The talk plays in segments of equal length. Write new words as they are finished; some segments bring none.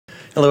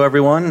Hello,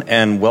 everyone,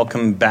 and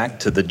welcome back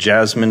to the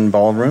Jasmine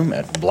Ballroom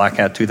at Black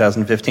Hat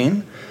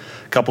 2015.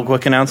 A couple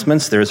quick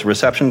announcements. There's a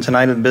reception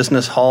tonight in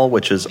Business Hall,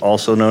 which is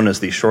also known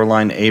as the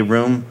Shoreline A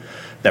Room.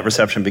 That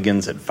reception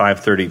begins at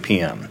 5:30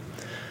 p.m.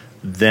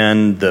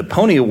 Then the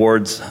Pony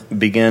Awards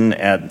begin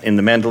in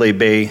the Mandalay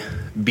Bay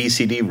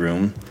BCD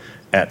Room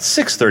at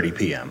 6:30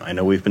 p.m. I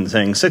know we've been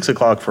saying 6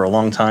 o'clock for a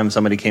long time.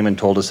 Somebody came and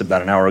told us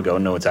about an hour ago,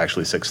 no, it's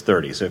actually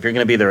 6:30. So if you're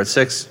going to be there at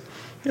 6,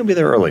 you'll be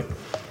there early.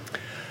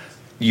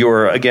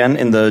 You're, again,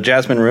 in the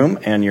Jasmine Room,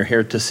 and you're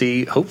here to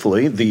see,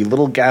 hopefully, the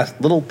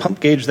little pump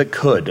gauge that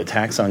could,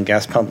 attacks on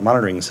gas pump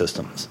monitoring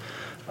systems.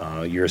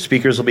 Your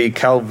speakers will be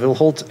Cal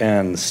Wilhoit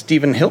and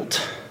Stephen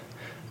Hilt.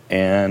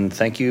 And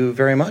thank you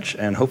very much.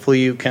 And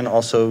hopefully you can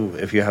also,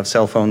 if you have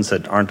cell phones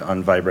that aren't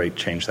on vibrate,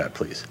 change that,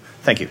 please.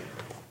 Thank you.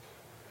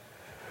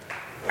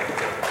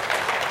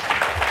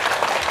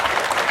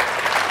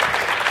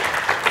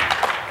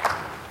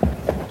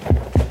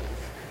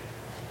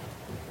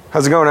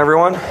 How's it going,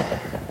 everyone?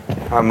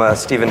 I'm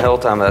Stephen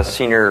Hilt. I'm a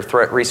senior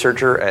threat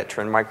researcher at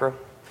Trend Micro.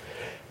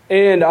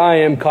 And I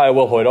am Kai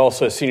Wilhoit,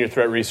 also a senior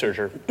threat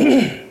researcher.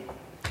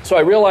 So I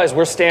realize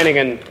we're standing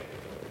in...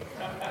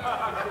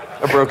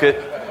 I broke it.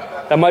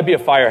 That might be a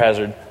fire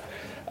hazard.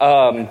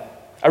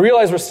 I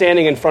realize we're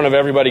standing in front of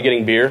everybody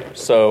getting beer,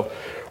 so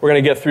we're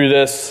going to get through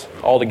this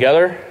all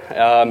together.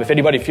 If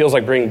anybody feels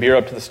like bringing beer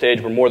up to the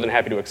stage, we're more than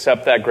happy to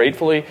accept that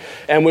gratefully.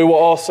 And we will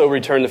also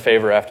return the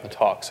favor after the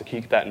talk, so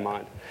keep that in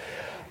mind.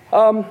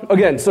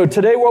 Again, so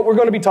today what we're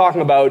going to be talking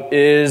about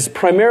is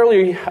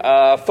primarily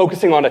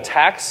focusing on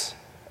attacks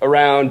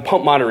around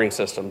pump monitoring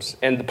systems.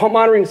 And the pump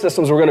monitoring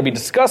systems we're going to be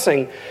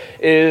discussing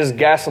is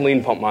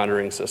gasoline pump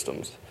monitoring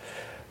systems.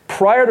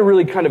 Prior to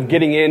really kind of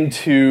getting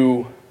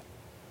into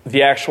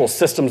the actual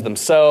systems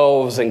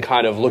themselves and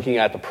kind of looking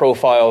at the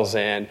profiles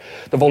and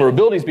the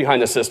vulnerabilities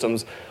behind the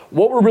systems,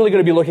 what we're really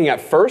going to be looking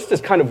at first is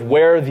kind of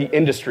where the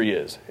industry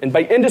is. And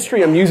by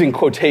industry, I'm using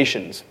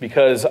quotations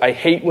because I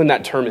hate when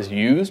that term is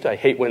used. I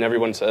hate when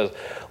everyone says,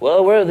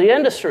 well, we're the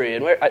industry,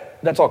 and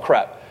that's all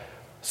crap.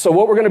 So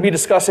what we're going to be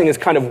discussing is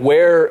kind of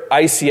where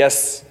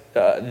ICS,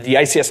 the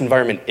ICS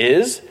environment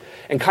is,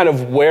 and kind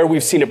of where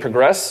we've seen it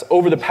progress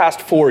over the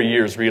past 4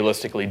 years,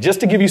 realistically, just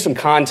to give you some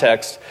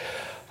context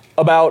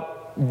about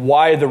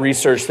why the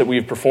research that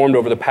we've performed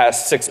over the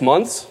past 6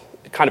 months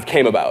kind of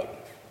came about.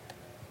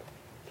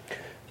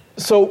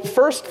 So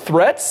first,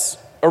 threats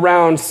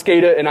around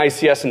SCADA and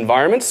ICS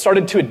environments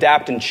started to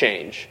adapt and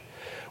change.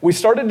 We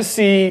started to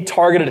see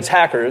targeted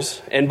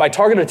attackers, and by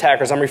targeted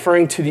attackers, I'm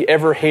referring to the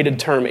ever-hated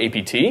term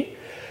APT,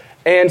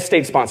 and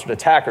state-sponsored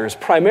attackers,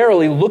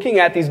 primarily looking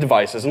at these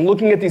devices and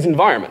looking at these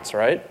environments,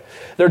 right?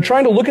 They're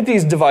trying to look at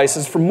these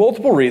devices for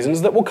multiple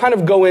reasons that we'll kind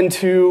of go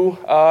into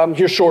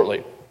here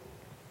shortly.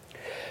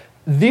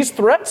 These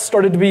threats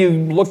started to be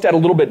looked at a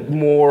little bit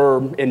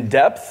more in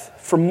depth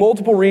for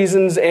multiple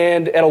reasons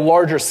and at a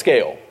larger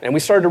scale. And we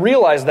started to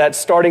realize that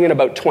starting in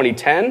about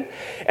 2010,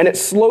 and it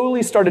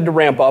slowly started to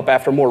ramp up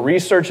after more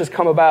research has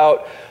come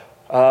about,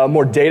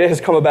 more data has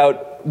come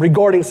about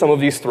regarding some of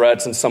these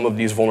threats and some of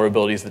these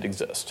vulnerabilities that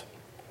exist.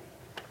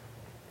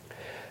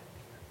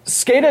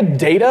 SCADA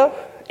data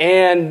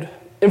and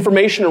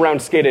information around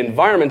SCADA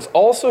environments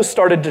also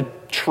started to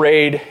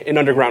trade in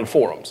underground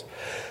forums.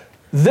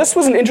 This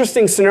was an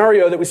interesting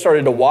scenario that we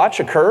started to watch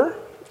occur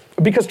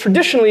because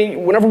traditionally,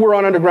 whenever we're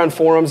on underground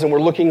forums and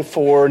we're looking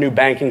for new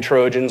banking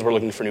Trojans, we're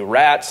looking for new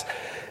rats,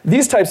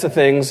 these types of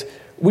things,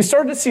 we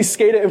started to see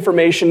SCADA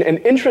information and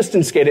interest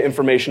in SCADA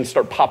information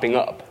start popping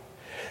up.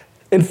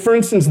 And for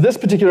instance, this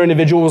particular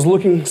individual was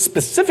looking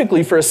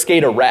specifically for a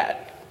SCADA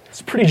rat.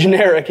 It's pretty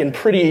generic and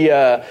pretty,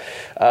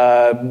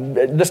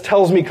 this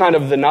tells me kind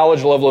of the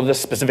knowledge level of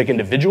this specific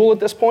individual at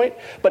this point.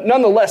 But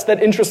nonetheless,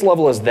 that interest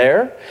level is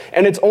there,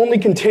 and it's only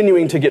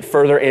continuing to get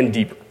further and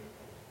deeper.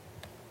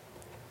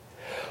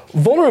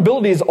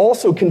 Vulnerabilities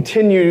also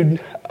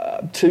continued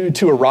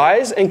to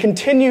arise and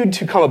continued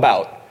to come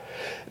about.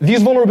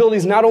 These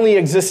vulnerabilities not only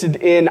existed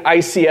in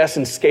ICS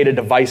and SCADA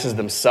devices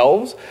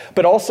themselves,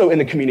 but also in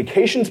the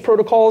communications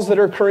protocols that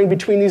are occurring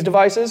between these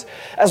devices,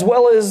 as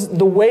well as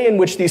the way in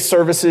which these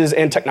services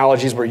and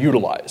technologies were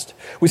utilized.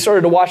 We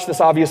started to watch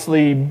this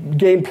obviously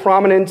gain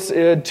prominence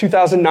in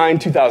 2009,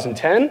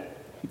 2010.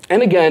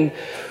 And again,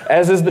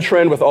 as is the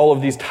trend with all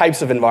of these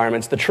types of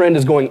environments, the trend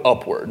is going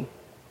upward.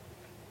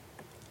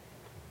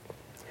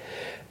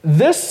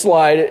 This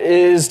slide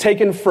is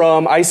taken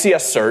from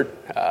ICS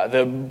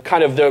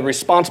CERT, the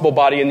responsible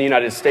body in the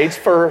United States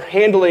for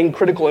handling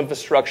critical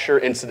infrastructure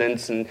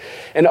incidents and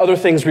other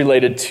things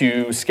related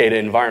to SCADA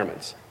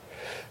environments.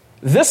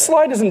 This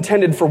slide is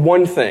intended for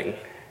one thing,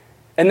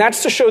 and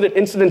that's to show that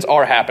incidents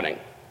are happening,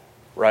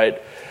 right?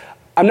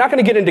 I'm not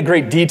going to get into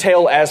great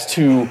detail as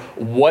to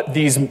what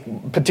these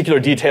particular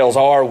details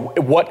are,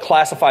 what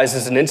classifies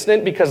as an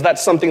incident, because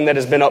that's something that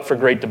has been up for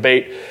great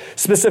debate,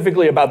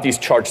 specifically about these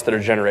charts that are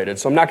generated.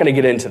 So I'm not going to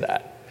get into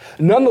that.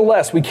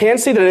 Nonetheless, we can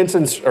see that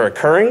incidents are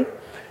occurring,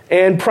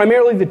 and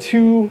primarily the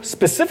two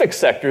specific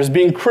sectors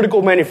being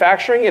critical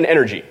manufacturing and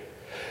energy,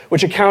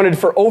 which accounted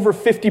for over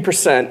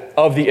 50%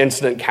 of the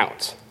incident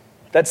counts.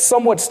 That's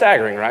somewhat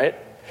staggering, right?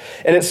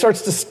 And it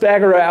starts to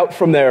stagger out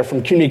from there,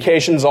 from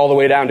communications all the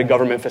way down to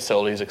government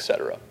facilities, et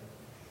cetera.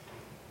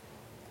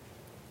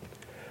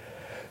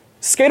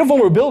 SCADA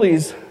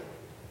vulnerabilities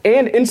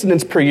and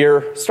incidents per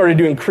year started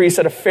to increase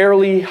at a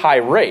fairly high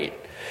rate.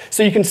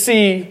 So you can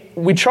see,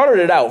 we charted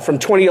it out from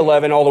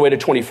 2011 all the way to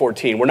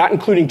 2014. We're not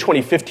including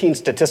 2015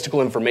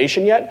 statistical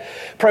information yet,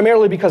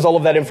 primarily because all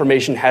of that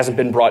information hasn't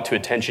been brought to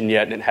attention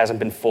yet and it hasn't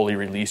been fully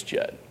released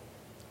yet.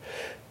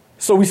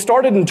 So we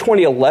started in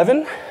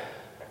 2011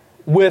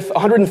 with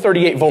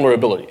 138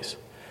 vulnerabilities.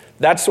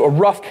 That's a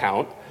rough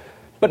count,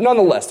 but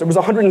nonetheless, there was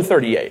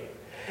 138.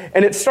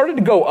 And it started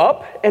to go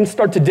up and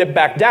start to dip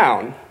back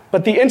down,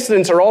 but the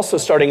incidents are also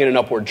starting in an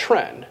upward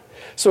trend.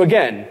 So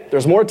again,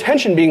 there's more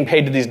attention being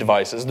paid to these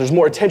devices, there's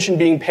more attention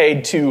being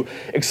paid to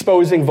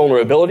exposing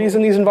vulnerabilities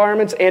in these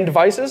environments and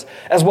devices,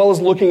 as well as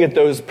looking at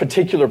those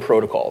particular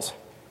protocols.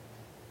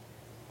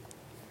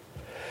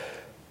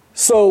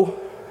 So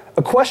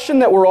a question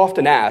that we're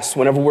often asked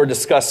whenever we're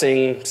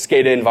discussing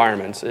SCADA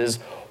environments is,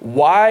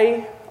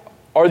 why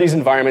are these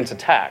environments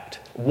attacked?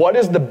 What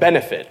is the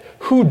benefit?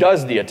 Who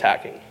does the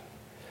attacking?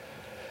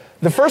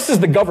 The first is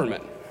the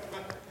government.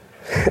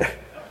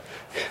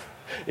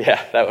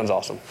 Yeah, that one's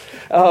awesome.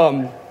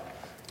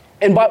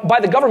 And by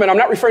the government, I'm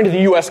not referring to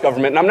the US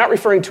government, and I'm not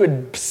referring to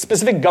a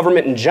specific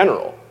government in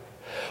general.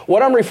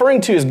 What I'm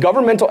referring to is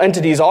governmental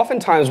entities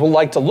oftentimes will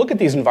like to look at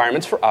these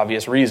environments for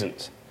obvious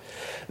reasons.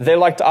 They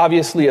like to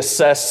obviously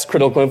assess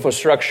critical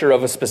infrastructure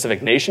of a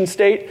specific nation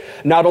state,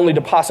 not only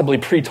to possibly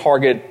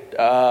pre-target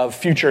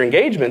future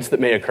engagements that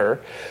may occur,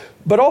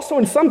 but also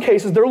in some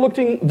cases they're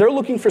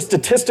looking for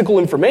statistical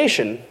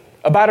information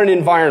about an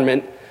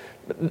environment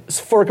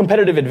for a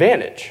competitive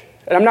advantage.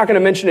 And I'm not going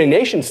to mention any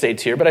nation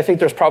states here, but I think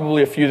there's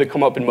probably a few that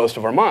come up in most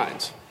of our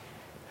minds.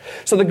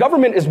 So the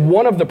government is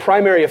one of the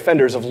primary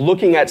offenders of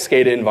looking at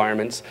SCADA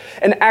environments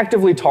and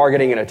actively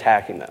targeting and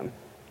attacking them.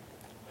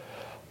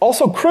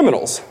 Also,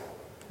 criminals.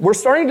 We're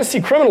starting to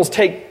see criminals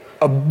take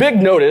a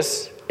big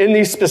notice in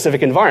these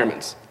specific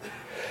environments.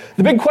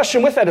 The big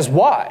question with that is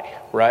why,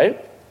 right?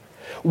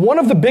 One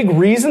of the big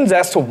reasons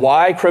as to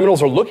why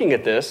criminals are looking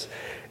at this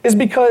is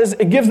because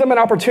it gives them an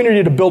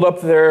opportunity to build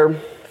up their,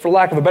 for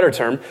lack of a better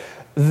term,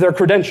 their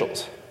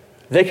credentials.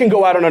 They can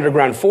go out on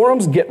underground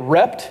forums, get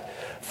repped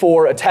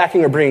for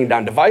attacking or bringing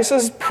down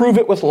devices, prove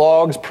it with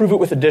logs, prove it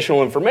with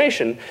additional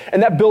information,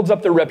 and that builds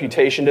up their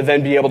reputation to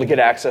then be able to get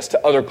access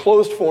to other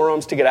closed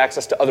forums, to get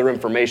access to other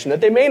information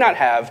that they may not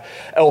have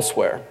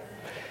elsewhere.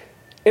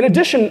 In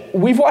addition,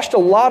 we've watched a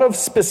lot of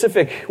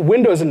specific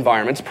Windows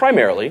environments,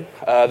 primarily,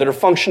 that are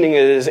functioning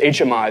as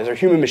HMIs, or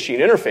human-machine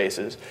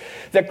interfaces,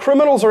 that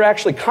criminals are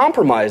actually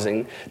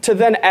compromising to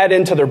then add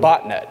into their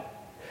botnet.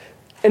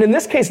 And in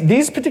this case,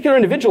 these particular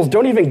individuals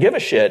don't even give a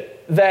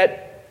shit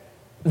that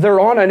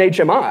they're on an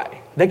HMI.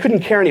 They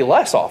couldn't care any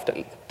less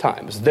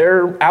oftentimes.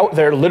 They're out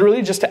there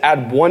literally just to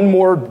add one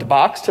more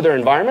box to their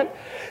environment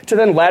to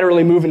then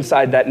laterally move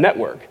inside that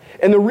network.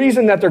 And the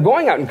reason that they're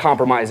going out and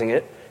compromising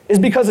it is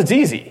because it's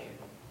easy.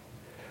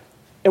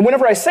 And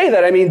whenever I say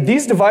that, I mean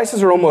these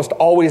devices are almost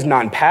always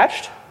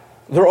non-patched.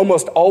 They're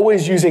almost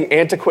always using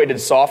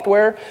antiquated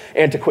software,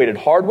 antiquated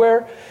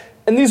hardware.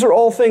 And these are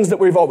all things that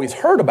we've always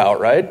heard about,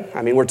 right?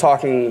 I mean, we're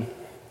talking,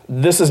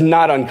 this is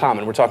not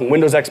uncommon. We're talking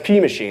Windows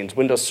XP machines,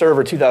 Windows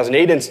Server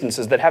 2008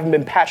 instances that haven't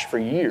been patched for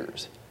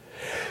years.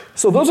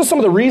 So those are some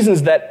of the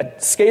reasons that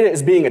SCADA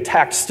is being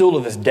attacked still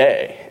to this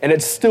day, and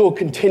it's still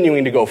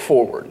continuing to go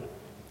forward.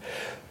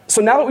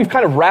 So now that we've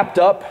kind of wrapped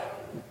up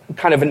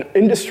kind of an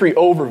industry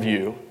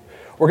overview,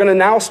 we're going to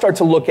now start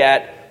to look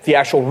at the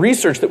actual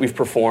research that we've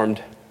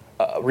performed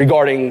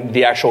regarding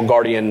the actual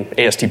Guardian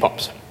AST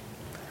pumps.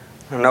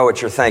 I know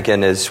what you're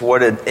thinking is, what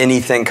did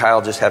anything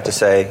Kyle just have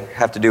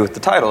to do with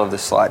the title of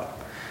this slide,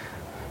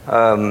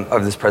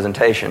 of this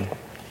presentation?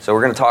 So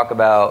we're going to talk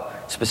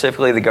about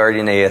specifically the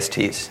Guardian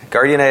ASTs.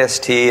 Guardian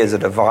AST is a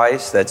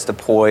device that's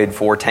deployed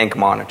for tank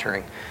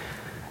monitoring.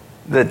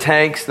 The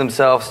tanks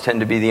themselves tend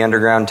to be the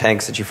underground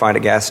tanks that you find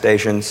at gas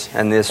stations,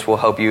 and this will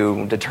help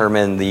you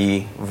determine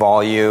the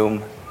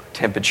volume,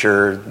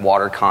 temperature,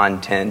 water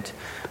content,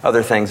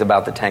 other things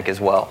about the tank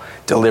as well.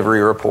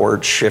 Delivery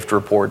reports, shift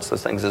reports,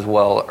 those things as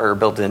well are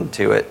built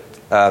into it.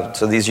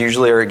 So these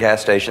usually are at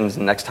gas stations,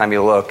 and next time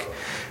you look,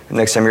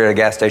 next time you're at a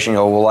gas station,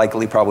 you'll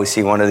likely probably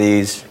see one of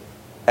these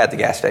at the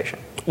gas station.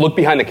 Look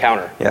behind the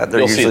counter. Yeah,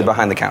 they're usually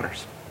behind the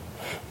counters.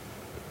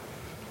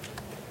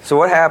 So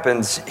what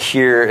happens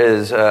here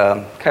is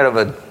kind of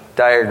a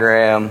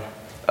diagram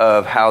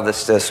of how this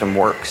system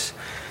works.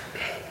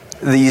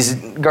 These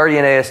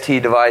Guardian AST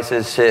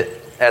devices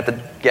sit at the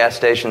gas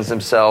stations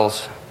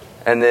themselves,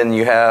 and then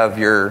you have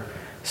your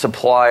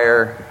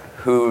supplier,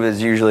 who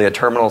is usually a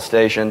terminal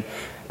station,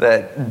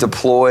 that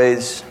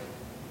deploys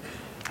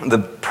the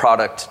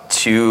product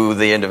to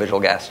the individual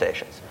gas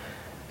stations.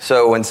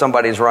 So when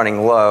somebody's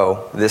running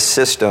low, this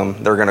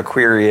system, they're going to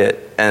query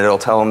it, and it'll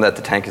tell them that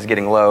the tank is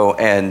getting low,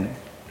 and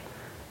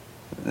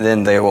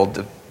then they will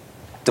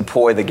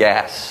deploy the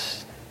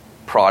gas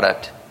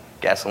product,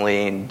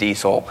 gasoline,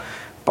 diesel,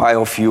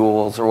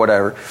 biofuels, or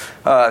whatever,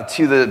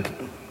 to the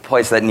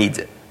place that needs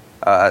it.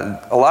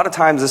 A lot of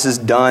times this is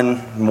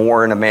done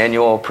more in a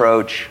manual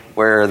approach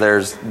where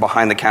there's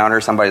behind the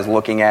counter, somebody's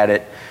looking at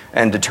it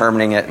and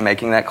determining it and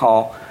making that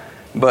call.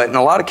 But in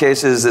a lot of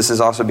cases, this is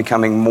also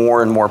becoming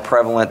more and more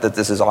prevalent that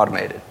this is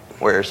automated,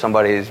 where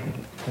somebody's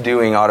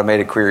doing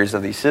automated queries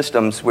of these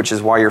systems, which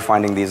is why you're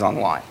finding these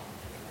online.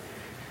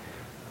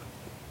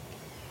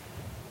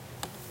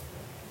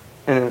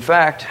 And in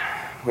fact,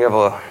 we have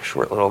a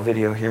short little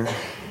video here.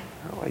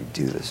 How do I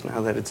do this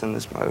now that it's in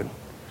this mode?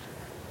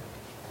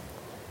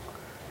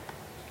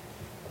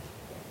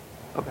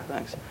 Okay,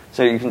 thanks.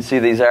 So you can see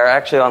these are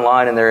actually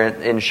online and they're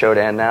in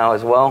Shodan now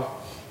as well.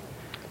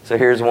 So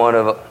here's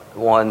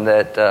one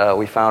that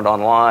we found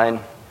online.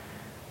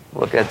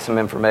 Look at some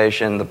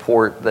information. The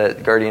port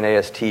that Guardian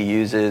AST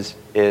uses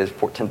is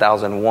port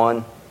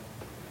 10001.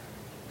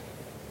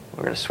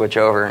 We're going to switch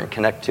over and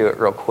connect to it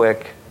real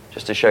quick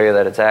just to show you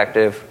that it's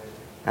active.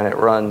 And it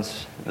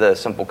runs the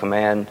simple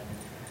command.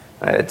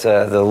 It's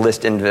the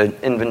list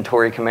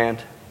inventory command,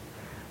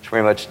 which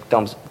pretty much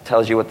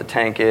tells you what the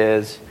tank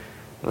is,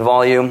 the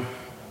volume,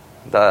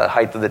 the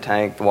height of the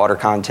tank, the water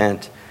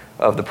content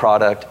of the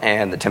product,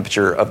 and the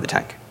temperature of the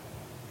tank.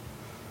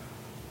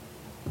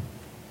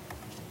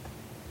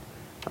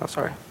 Oh,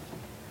 sorry.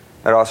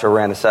 It also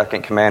ran a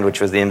second command, which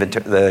was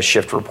the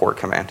shift report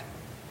command.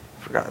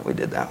 Forgot that we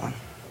did that one.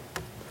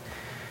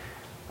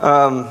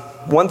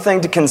 One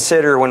thing to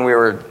consider when we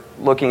were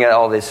looking at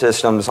all these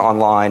systems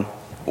online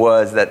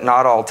was that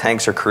not all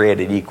tanks are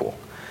created equal.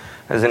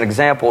 As an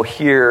example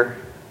here,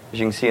 as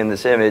you can see in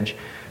this image,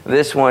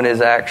 this one is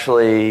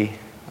actually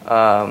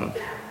has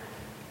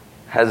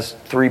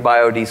 3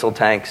 biodiesel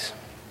tanks.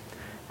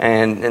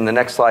 And in the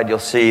next slide, you'll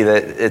see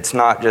that it's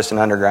not just an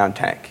underground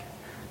tank.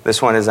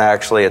 This one is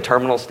actually a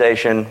terminal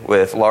station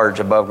with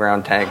large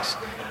above-ground tanks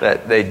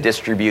that they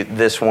distribute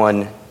this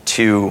one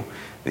to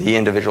the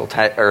individual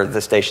or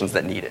the stations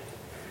that need it.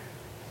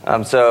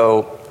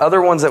 So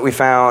other ones that we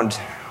found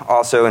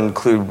also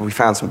include, we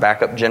found some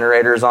backup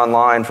generators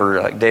online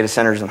for like data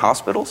centers and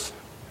hospitals,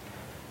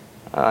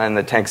 and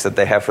the tanks that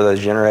they have for those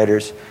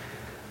generators,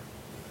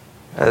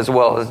 as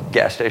well as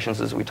gas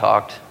stations, as we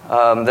talked.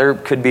 There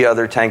could be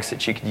other tanks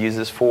that you could use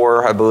this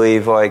for. I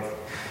believe, like,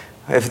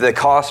 if the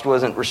cost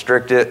wasn't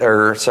restricted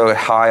or so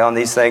high on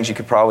these things, you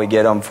could probably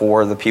get them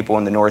for the people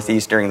in the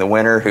Northeast during the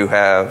winter who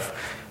have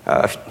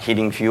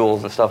heating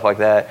fuels and stuff like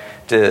that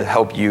to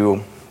help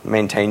you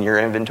maintain your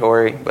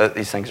inventory. But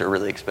these things are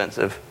really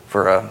expensive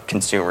for a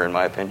consumer, in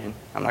my opinion.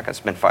 I'm not going to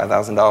spend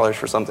 $5,000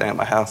 for something at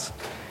my house.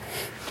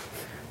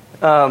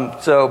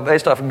 So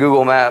based off of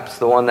Google Maps,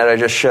 the one that I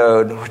just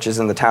showed, which is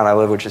in the town I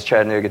live, which is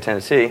Chattanooga,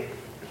 Tennessee,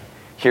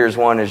 here's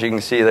one. As you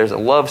can see, there's a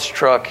Love's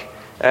truck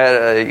at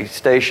a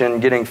station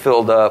getting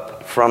filled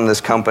up from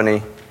this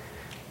company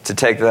to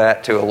take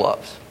that to a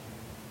Love's.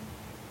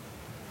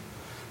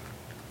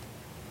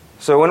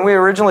 So when we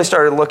originally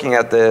started looking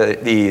at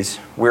these,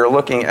 we were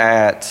looking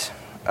at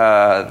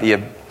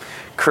the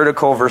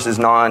critical versus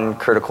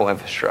non-critical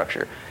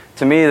infrastructure.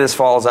 To me, this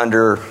falls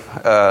under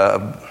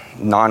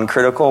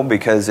non-critical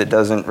because it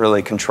doesn't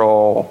really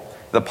control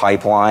the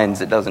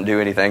pipelines. It doesn't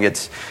do anything.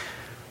 It's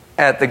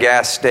at the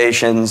gas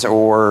stations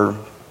or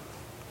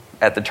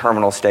at the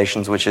terminal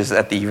stations, which is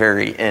at the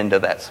very end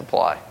of that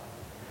supply.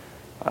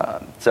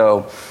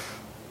 So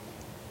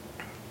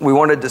we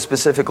wanted to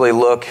specifically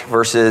look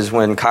versus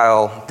when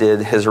Kyle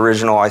did his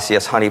original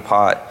ICS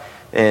honeypot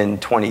in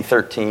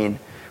 2013,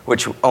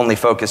 which only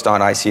focused on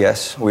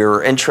ICS. We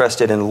were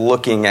interested in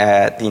looking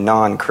at the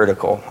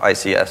non-critical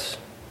ICS.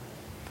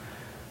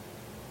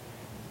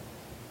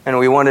 And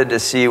we wanted to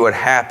see what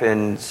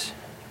happens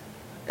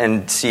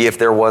and see if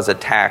there was a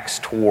tax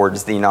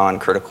towards the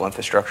non-critical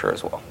infrastructure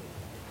as well.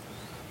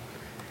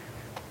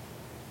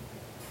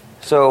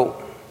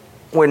 So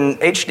when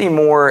H.D.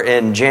 Moore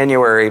in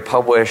January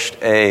published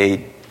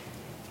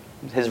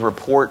his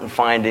report and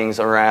findings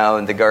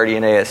around the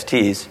Guardian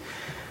ASTs,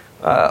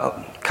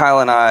 Kyle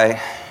and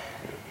I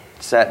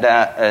sat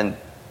down and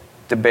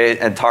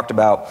debated and talked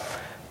about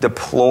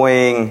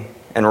deploying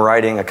and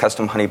writing a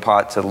custom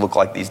honeypot to look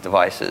like these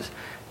devices.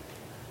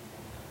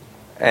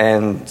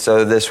 And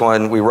so this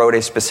one, we wrote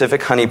a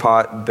specific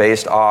honeypot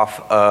based off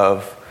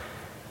of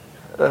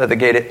the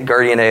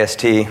Guardian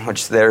AST,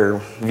 which their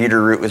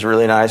Viewer root was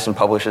really nice and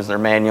publishes their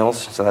manuals.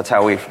 So that's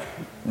how we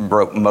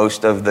wrote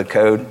most of the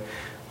code.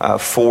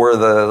 For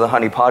the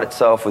honeypot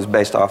itself was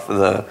based off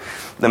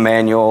of the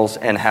manuals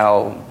and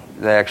how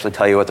they actually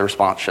tell you what the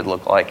response should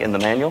look like in the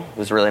manual. It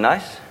was really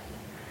nice.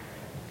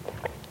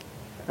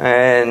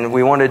 And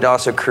we wanted to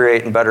also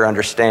create and better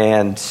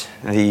understand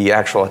the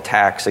actual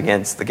attacks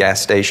against the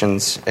gas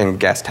stations and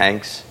gas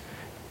tanks.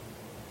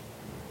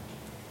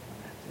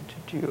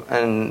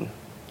 And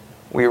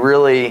we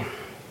really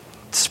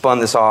spun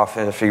this off,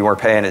 and if you weren't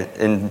paying it,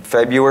 in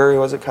February,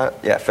 was it?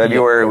 Yeah,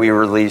 February, we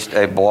released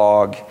a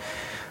blog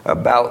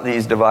about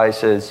these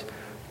devices.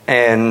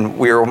 And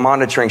we were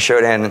monitoring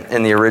Shodan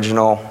in the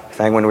original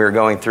thing when we were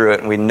going through it,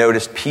 and we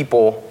noticed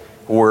people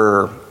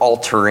were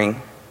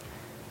altering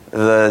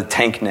the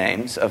tank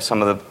names of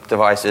some of the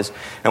devices,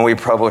 and we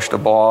published a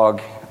blog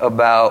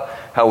about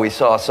how we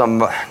saw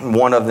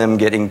one of them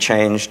getting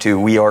changed to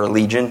 "We Are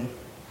Legion,"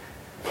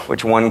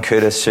 which one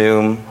could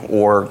assume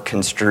or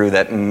construe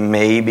that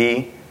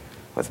maybe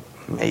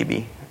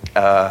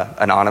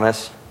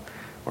anonymous.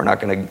 We're not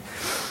going to.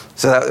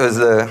 So that was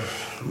the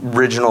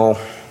original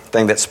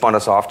thing that spun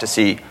us off to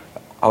see.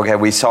 Okay,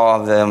 we saw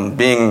them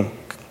being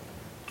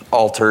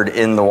altered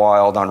in the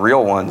wild on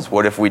real ones.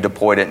 What if we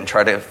deployed it and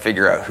tried to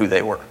figure out who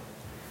they were?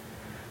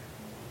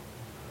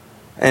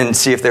 And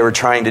see if they were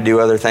trying to do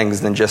other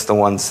things than just the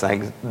one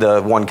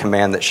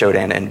command that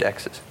Shodan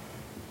indexes.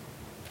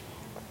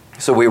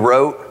 So we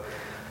wrote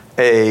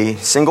a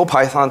single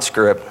Python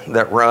script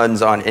that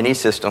runs on any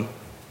system.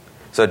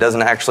 So it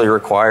doesn't actually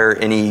require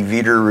any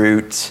vder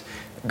roots,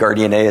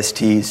 Guardian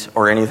ASTs,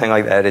 or anything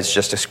like that. It's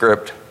just a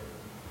script.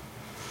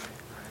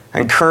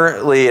 And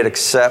currently it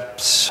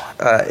accepts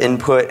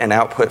input and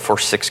output for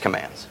 6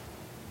 commands.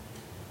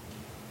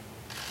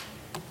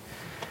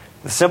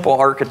 The simple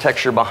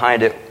architecture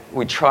behind it,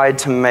 we tried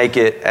to make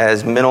it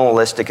as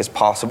minimalistic as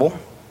possible,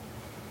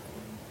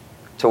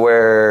 to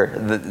where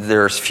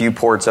there's few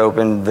ports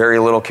open, very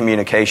little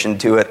communication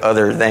to it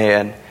other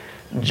than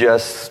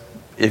just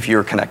if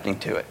you're connecting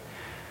to it,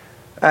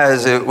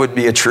 as it would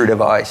be a true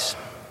device.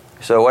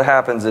 So what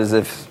happens is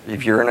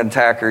if you're an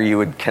attacker, you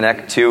would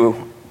connect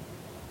to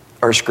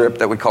our script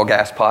that we call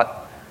Gaspot.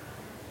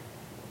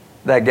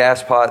 That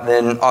Gaspot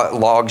then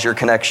logs your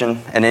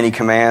connection and any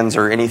commands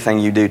or anything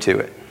you do to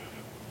it.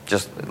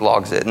 Just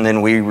logs it, and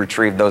then we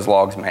retrieve those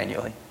logs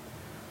manually.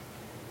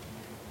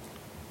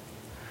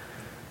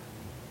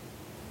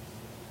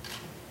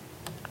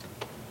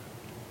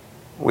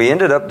 We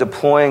ended up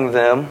deploying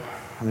them,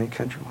 how many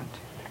countries? 1, 2,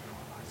 3, 4,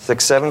 5,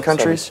 6, 7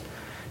 countries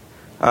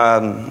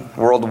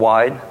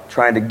worldwide,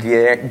 trying to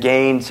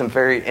gain some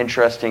very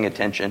interesting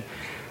attention.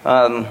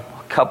 A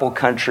couple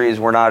countries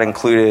were not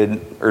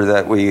included, or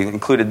that we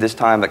included this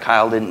time that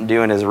Kyle didn't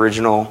do in his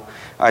original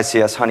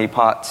ICS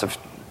honeypots.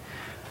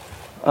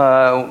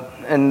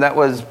 And that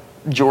was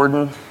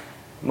Jordan,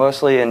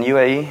 mostly, and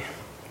UAE.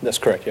 That's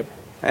correct, yep.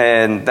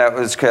 And that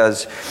was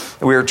because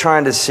we were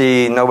trying to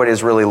see,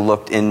 nobody's really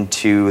looked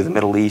into the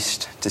Middle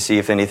East to see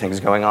if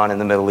anything's going on in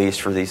the Middle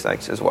East for these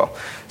things as well.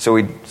 So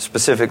we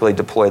specifically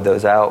deployed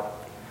those out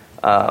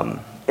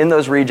in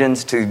those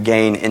regions to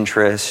gain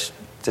interest,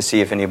 to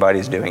see if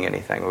anybody's doing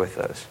anything with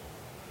those.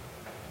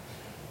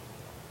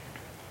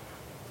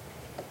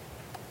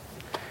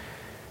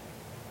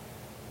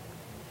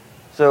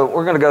 So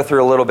we're going to go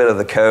through a little bit of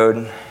the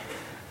code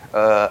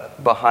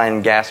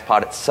behind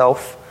Gaspot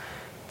itself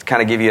to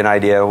kind of give you an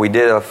idea. We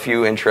did a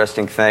few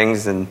interesting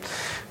things and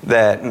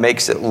that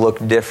makes it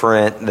look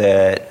different,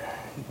 that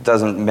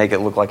doesn't make it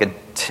look like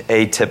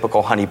a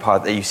typical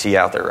honeypot that you see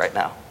out there right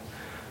now,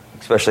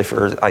 especially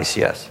for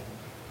ICS.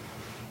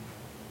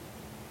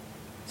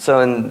 So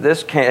in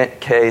this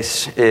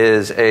case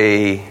is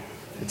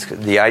it's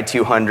the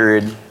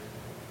I200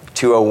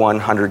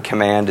 20100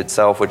 command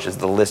itself, which is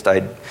the list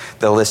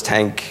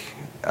tank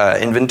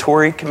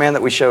inventory command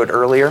that we showed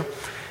earlier.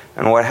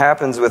 And what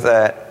happens with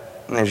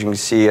that, as you can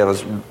see, I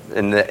was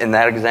in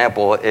that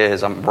example,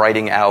 is I'm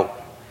writing out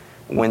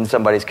when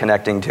somebody's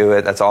connecting to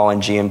it. That's all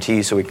in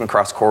GMT, so we can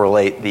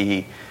cross-correlate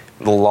the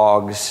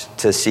logs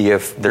to see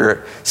if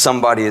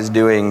somebody is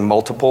doing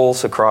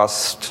multiples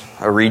across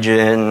a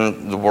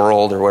region, the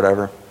world, or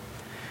whatever.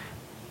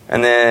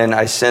 And then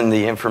I send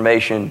the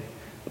information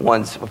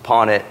once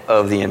upon it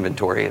of the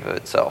inventory of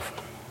itself.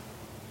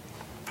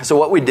 So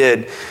what we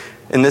did,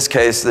 in this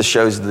case, this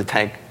shows the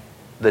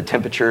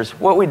temperatures.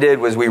 What we did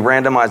was we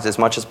randomized as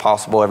much as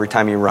possible every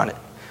time you run it.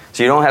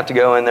 So you don't have to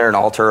go in there and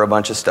alter a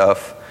bunch of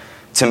stuff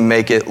to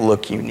make it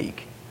look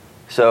unique.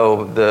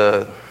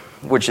 So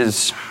which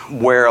is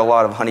where a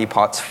lot of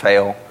honeypots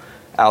fail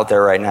out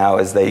there right now,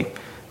 is they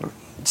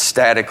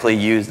statically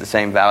use the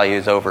same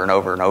values over and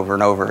over and over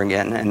and over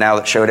again. And now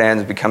that Shodan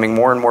is becoming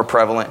more and more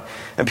prevalent,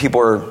 and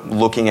people are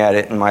looking at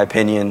it, in my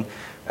opinion,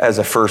 as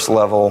a first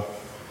level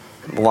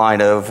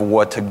line of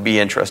what to be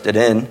interested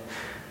in,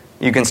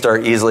 you can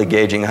start easily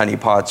gauging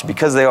honeypots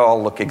because they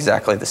all look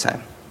exactly the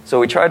same. So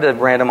we tried to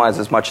randomize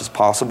as much as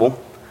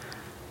possible.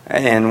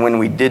 And when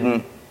we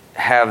didn't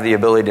have the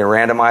ability to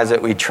randomize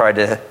it, we tried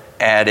to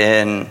add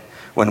in,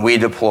 when we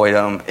deployed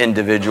them,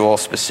 individual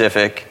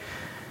specific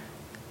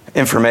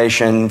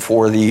information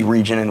for the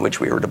region in which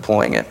we were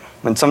deploying it.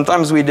 And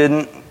sometimes we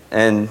didn't,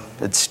 and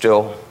it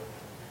still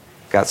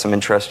got some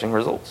interesting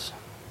results.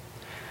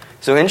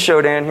 So in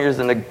Shodan,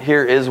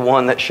 here is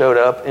one that showed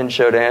up in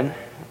Shodan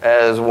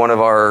as one of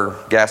our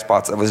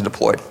Gaspots that was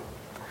deployed.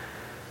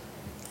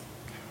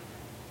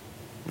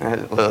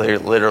 It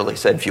literally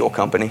said fuel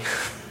company.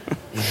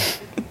 It's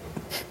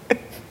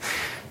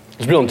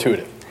real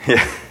intuitive.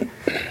 Yeah.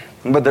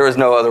 But there was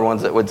no other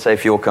ones that would say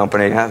fuel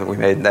company. We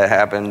made that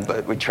happen,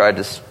 but we tried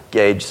to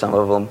gauge some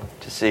of them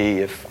to see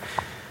if,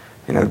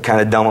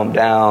 kind of dumb them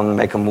down,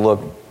 make them look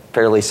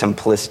fairly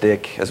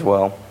simplistic as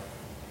well.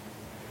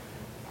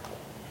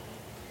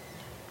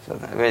 So,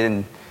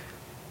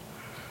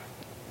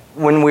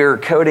 when we're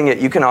coding it,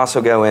 you can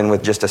also go in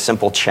with just a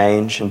simple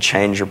change and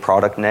change your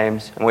product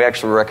names. And we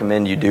actually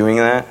recommend you doing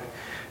that.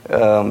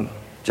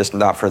 Just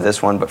not for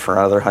this one, but for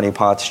other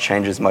honeypots,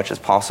 change as much as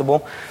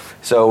possible.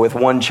 So with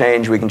one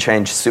change, we can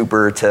change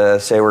super to,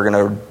 say we're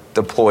going to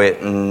deploy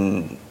it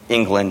in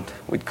England.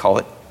 We'd call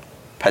it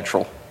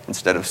petrol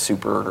instead of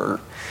super,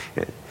 or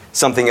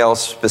something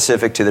else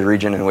specific to the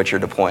region in which you're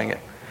deploying it.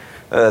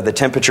 The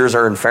temperatures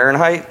are in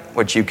Fahrenheit,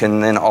 which you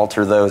can then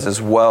alter those as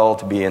well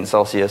to be in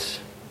Celsius.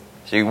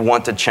 So you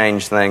want to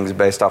change things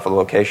based off of the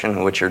location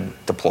in which you're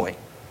deploying.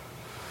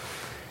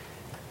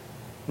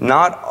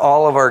 Not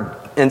all of our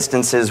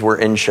instances were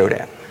in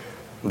Shodan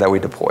that we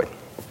deployed.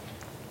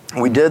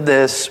 We did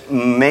this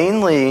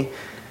mainly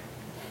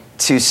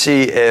to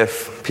see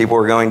if people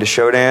were going to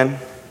Shodan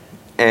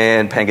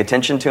and paying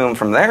attention to them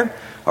from there,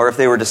 or if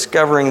they were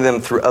discovering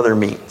them through other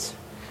means.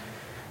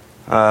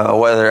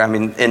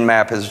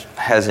 Nmap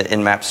has an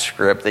Nmap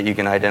script that you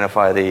can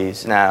identify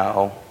these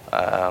now.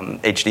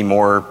 HD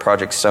More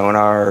Project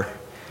Sonar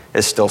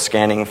is still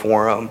scanning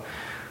for them.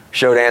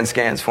 Shodan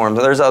scans for them.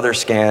 There's other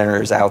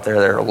scanners out there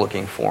that are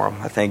looking for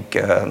them. I think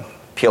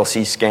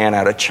PLC Scan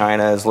out of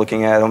China is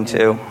looking at them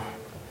too.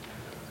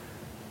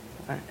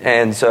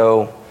 And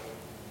so,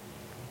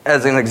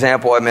 as an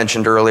example I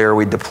mentioned earlier,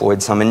 we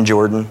deployed some in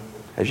Jordan.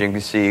 As you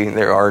can see,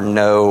 there are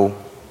no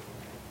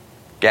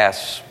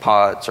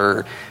Gaspots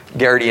or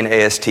Guardian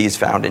ASTs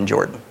found in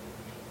Jordan.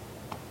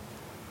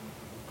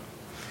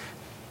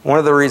 One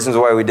of the reasons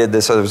why we did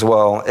this as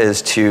well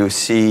is to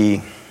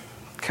see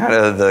kind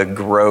of the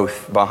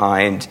growth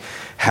behind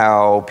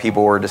how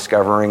people were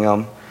discovering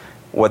them,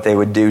 what they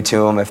would do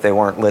to them if they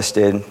weren't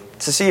listed,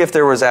 to see if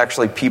there was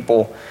actually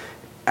people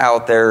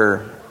out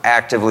there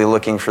actively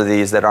looking for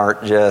these that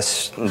aren't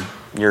just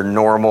your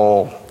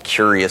normal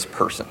curious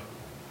person.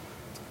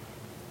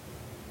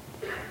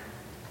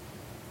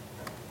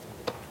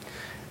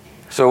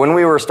 So when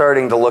we were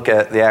starting to look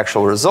at the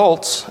actual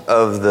results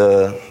of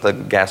the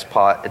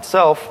Gaspot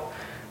itself,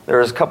 there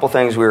was a couple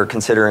things we were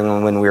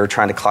considering when we were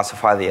trying to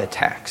classify the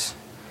attacks.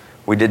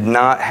 We did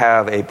not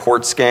have a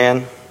port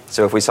scan,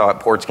 so if we saw a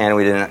port scan,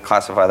 we didn't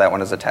classify that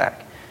one as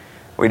attack.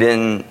 We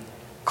didn't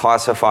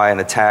classify an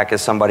attack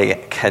as somebody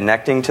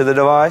connecting to the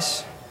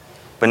device,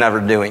 but never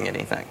doing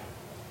anything.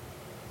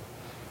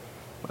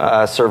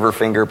 Server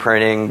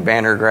fingerprinting,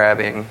 banner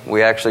grabbing,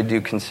 we actually do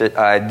consider,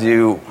 I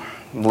do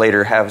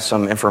later have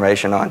some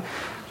information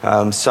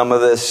on some of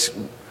this,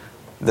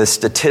 the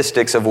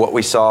statistics of what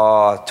we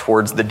saw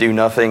towards the do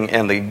nothing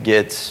and the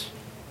gets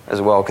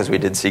as well, because we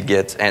did see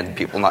gets and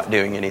people not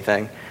doing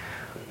anything,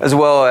 as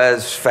well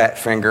as fat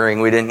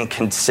fingering. We didn't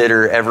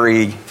consider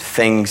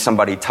everything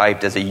somebody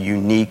typed as a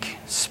unique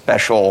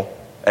special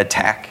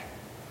attack.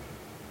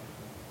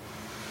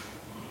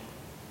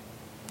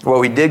 What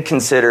we did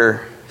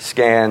consider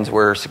scans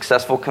were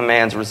successful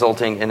commands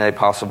resulting in a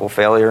possible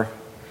failure,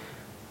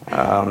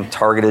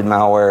 targeted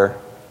malware,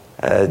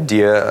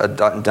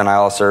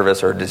 denial of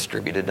service, or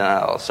distributed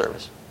denial of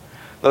service.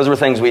 Those were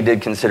things we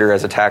did consider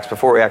as attacks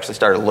before we actually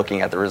started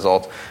looking at the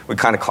results. We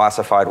kind of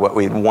classified what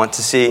we'd want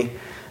to see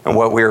and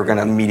what we were going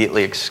to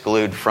immediately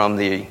exclude from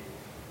the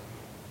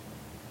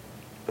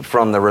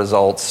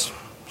results.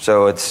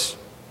 So it's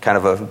kind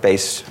of a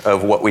base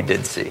of what we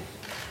did see.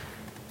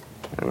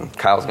 And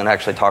Kyle's going to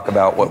actually talk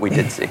about what we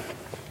did see.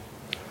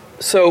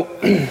 So,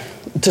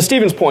 to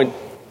Stephen's point,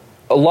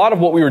 a lot of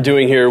what we were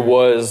doing here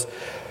was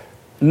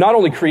not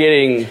only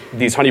creating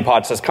these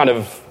honeypots as kind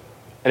of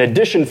an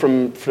addition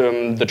from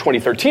the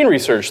 2013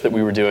 research that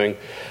we were doing,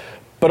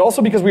 but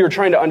also because we were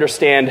trying to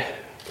understand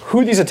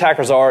who these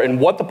attackers are and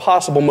what the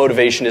possible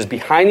motivation is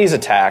behind these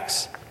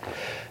attacks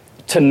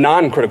to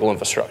non-critical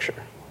infrastructure.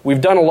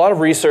 We've done a lot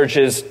of research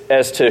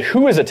as to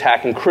who is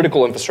attacking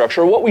critical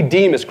infrastructure, or what we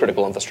deem as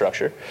critical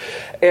infrastructure,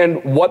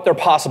 and what their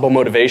possible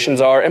motivations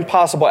are and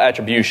possible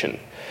attribution.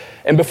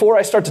 And before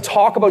I start to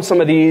talk about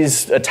some of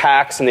these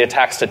attacks and the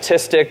attack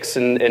statistics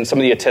and some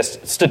of the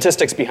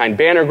statistics behind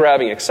banner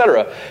grabbing,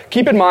 etc.,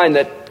 keep in mind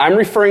that I'm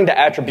referring to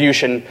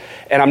attribution,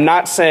 and I'm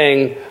not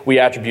saying we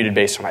attributed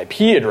based on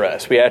IP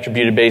address. We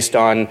attributed based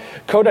on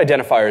code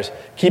identifiers.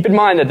 Keep in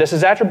mind that this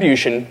is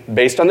attribution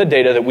based on the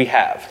data that we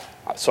have.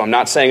 So I'm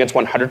not saying it's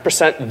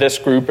 100% this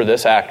group or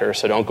this actor,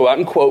 so don't go out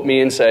and quote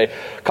me and say,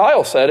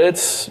 Kyle said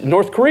it's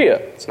North Korea.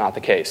 It's not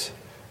the case.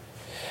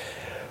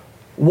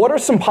 What are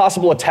some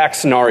possible attack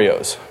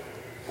scenarios?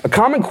 A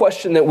common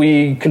question that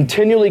we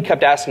continually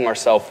kept asking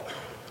ourselves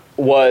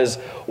was,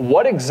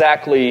 what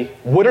exactly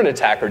would an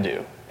attacker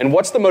do? And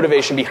what's the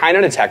motivation behind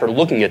an attacker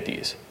looking at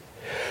these?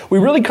 We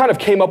really kind of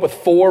came up with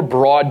 4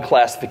 broad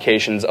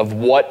classifications of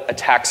what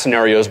attack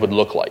scenarios would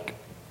look like.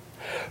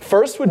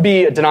 First would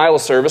be a denial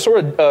of service, or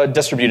a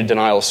distributed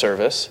denial of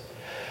service,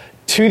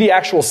 to the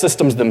actual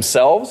systems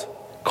themselves,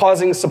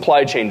 causing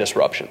supply chain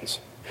disruptions.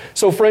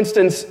 So for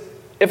instance,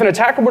 if an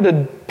attacker were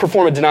to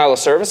perform a denial of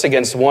service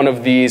against one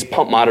of these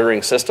pump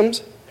monitoring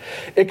systems,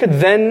 it could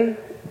then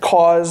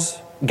cause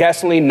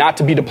gasoline not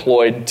to be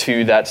deployed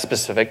to that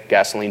specific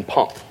gasoline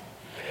pump.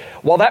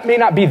 While that may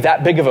not be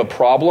that big of a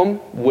problem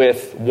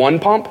with one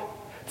pump,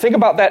 think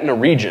about that in a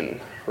region,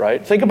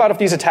 right? Think about if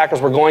these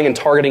attackers were going and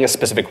targeting a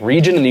specific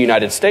region in the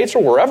United States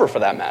or wherever for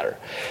that matter,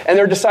 and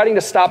they're deciding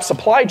to stop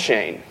supply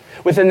chain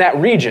within that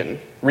region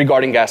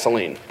regarding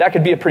gasoline. That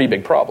could be a pretty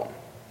big problem.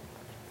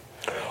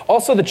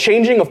 Also, the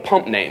changing of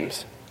pump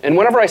names. And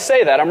whenever I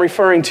say that, I'm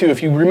referring to,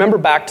 if you remember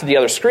back to the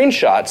other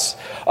screenshots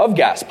of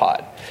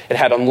Gaspot, it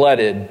had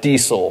unleaded,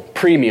 diesel,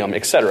 premium,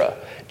 etc.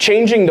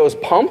 Changing those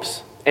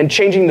pumps and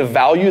changing the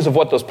values of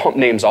what those pump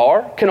names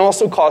are can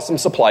also cause some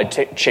supply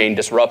chain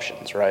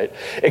disruptions, right?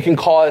 It can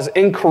cause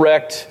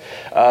incorrect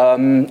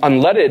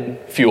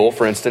unleaded fuel,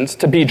 for instance,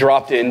 to be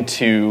dropped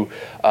into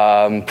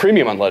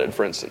premium unleaded,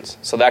 for instance.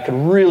 So that could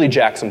really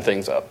jack some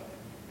things up.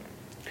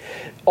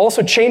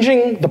 Also,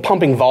 changing the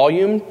pumping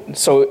volume,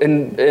 so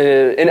in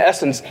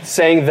essence,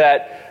 saying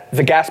that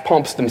the gas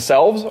pumps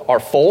themselves are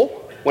full,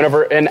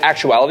 whenever in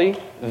actuality,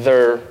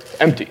 they're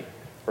empty,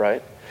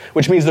 right?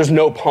 Which means there's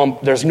no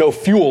pump, there's no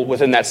fuel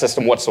within that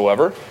system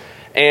whatsoever.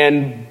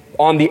 And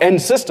on the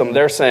end system,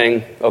 they're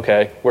saying,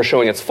 okay, we're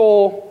showing it's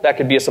full, that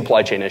could be a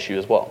supply chain issue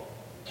as well.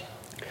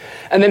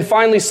 And then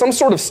finally, some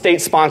sort of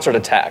state-sponsored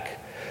attack.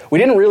 We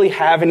didn't really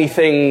have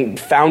anything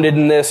founded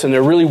in this, and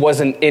there really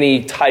wasn't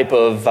any type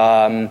of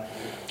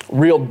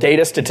real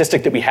data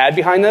statistic that we had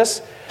behind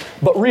this.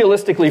 But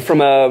realistically,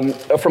 from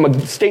a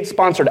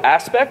state-sponsored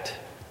aspect,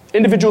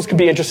 individuals could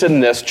be interested in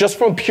this just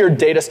from a pure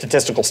data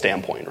statistical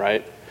standpoint,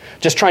 right?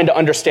 Just trying to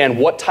understand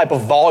what type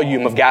of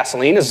volume of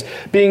gasoline is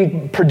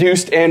being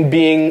produced and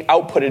being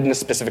outputted in a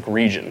specific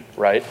region,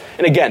 right?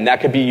 And again,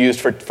 that could be used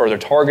for further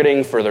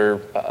targeting,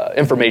 further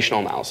informational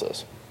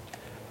analysis.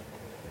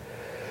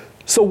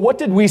 So what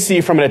did we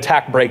see from an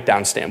attack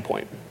breakdown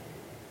standpoint?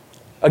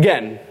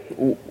 Again,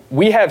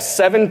 we have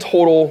 7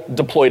 total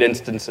deployed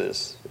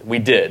instances. We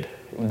did.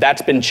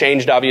 That's been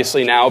changed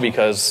obviously now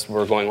because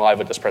we're going live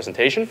with this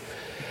presentation.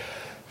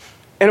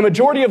 And a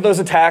majority of those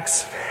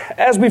attacks,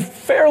 as we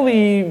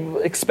fairly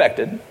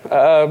expected,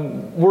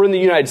 were in the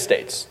United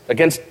States,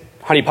 against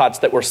honeypots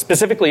that were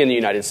specifically in the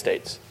United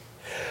States.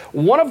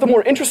 One of the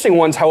more interesting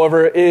ones,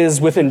 however, is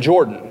within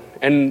Jordan.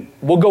 And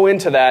we'll go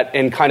into that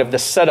in kind of the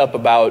setup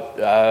about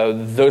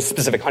those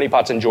specific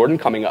honeypots in Jordan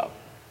coming up.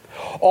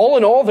 All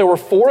in all, there were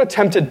 4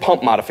 attempted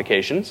pump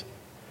modifications.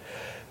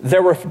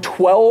 There were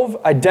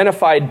 12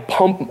 identified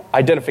pump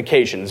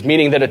identifications,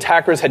 meaning that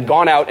attackers had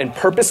gone out and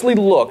purposely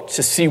looked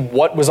to see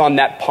what was on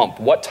that pump,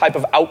 what type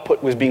of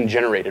output was being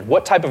generated,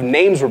 what type of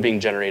names were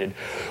being generated,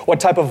 what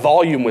type of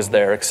volume was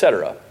there,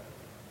 etc.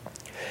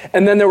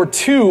 And then there were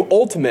 2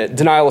 ultimate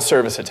denial of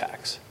service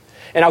attacks.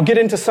 And I'll get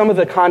into some of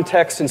the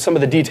context and some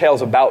of the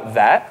details about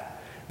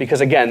that, because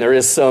again, there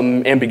is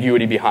some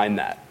ambiguity behind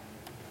that.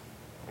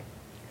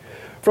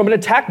 From an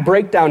attack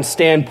breakdown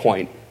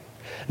standpoint,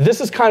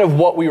 this is kind of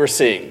what we were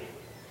seeing.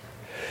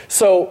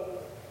 So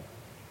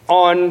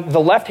on the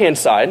left-hand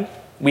side,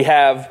 we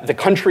have the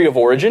country of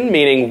origin,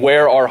 meaning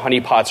where our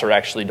honeypots are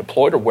actually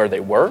deployed or where they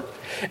were.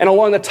 And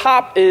along the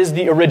top is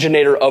the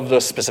originator of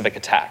those specific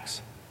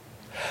attacks.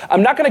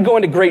 I'm not going to go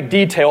into great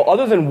detail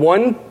other than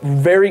one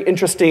very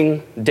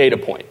interesting data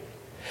point.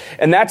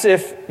 And that's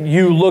if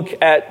you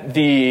look at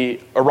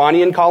the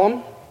Iranian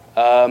column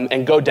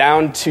and go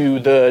down to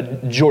the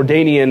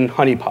Jordanian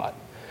honeypot.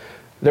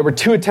 There were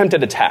 2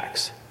 attempted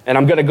attacks. And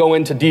I'm going to go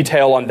into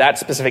detail on that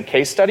specific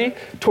case study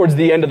towards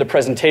the end of the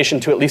presentation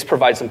to at least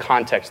provide some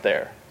context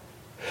there.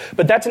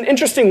 But that's an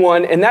interesting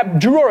one, and that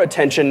drew our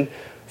attention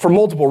for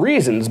multiple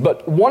reasons.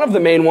 But one of the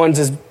main ones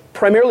is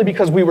primarily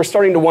because we were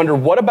starting to wonder,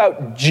 what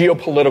about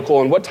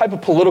geopolitical and what type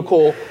of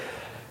political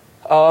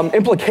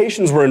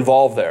implications were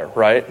involved there,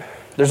 right?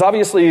 There's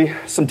obviously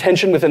some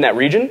tension within that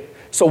region.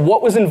 So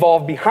what was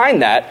involved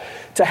behind that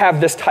to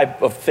have this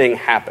type of thing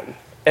happen?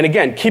 And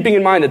again, keeping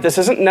in mind that this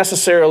isn't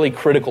necessarily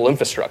critical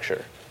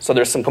infrastructure. So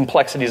there's some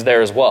complexities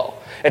there as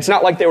well. It's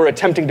not like they were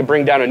attempting to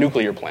bring down a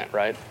nuclear plant,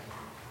 right?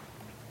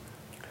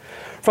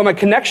 From a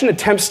connection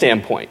attempt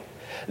standpoint,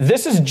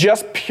 this is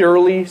just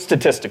purely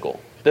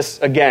statistical. This,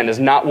 again, is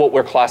not what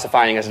we're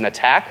classifying as an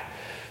attack.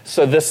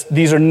 So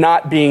these are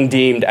not being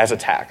deemed as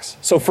attacks.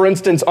 So for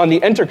instance, on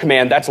the enter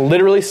command, that's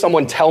literally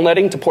someone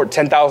telnetting to port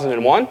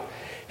 10,001,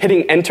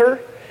 hitting enter,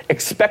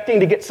 expecting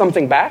to get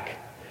something back,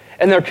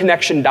 and their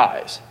connection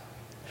dies.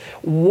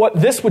 What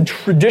this would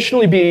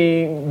traditionally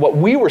be, what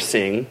we were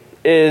seeing,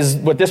 is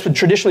what this would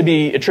traditionally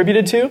be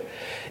attributed to,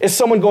 is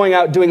someone going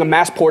out doing a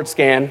mass port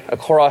scan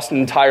across an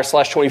entire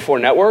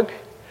 /24 network,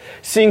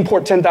 seeing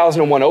port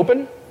 10,001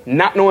 open,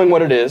 not knowing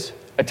what it is,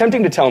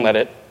 attempting to telnet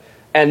it,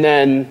 and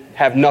then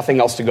have nothing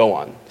else to go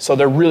on. So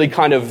they're really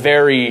kind of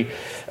very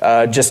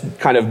just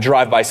kind of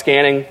drive-by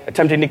scanning,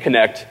 attempting to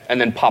connect, and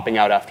then popping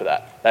out after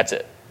that. That's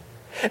it.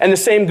 And the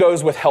same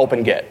goes with help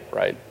and get,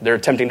 right? They're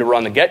attempting to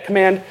run the get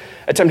command,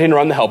 attempting to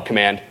run the help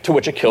command, to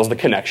which it kills the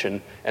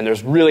connection, and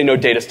there's really no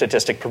data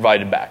statistic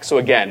provided back. So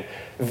again,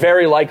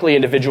 very likely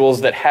individuals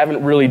that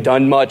haven't really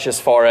done much as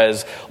far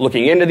as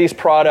looking into these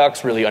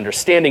products, really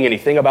understanding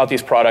anything about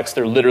these products.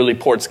 They're literally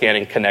port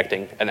scanning,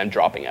 connecting, and then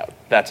dropping out.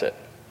 That's it.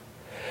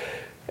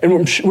 And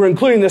we're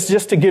including this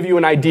just to give you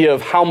an idea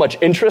of how much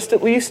interest,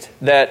 at least,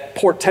 that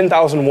port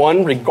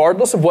 10,001,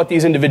 regardless of what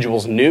these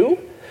individuals knew,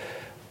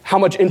 how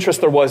much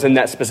interest there was in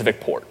that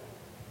specific port.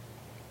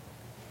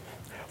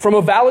 From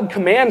a valid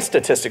command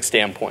statistic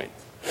standpoint,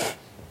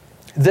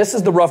 this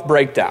is the rough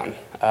breakdown.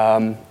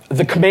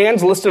 The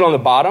commands listed on the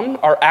bottom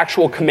are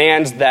actual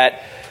commands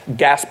that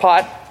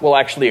Gaspot will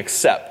actually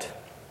accept.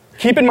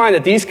 Keep in mind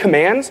that these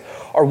commands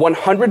are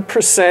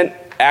 100%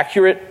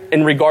 accurate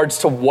in regards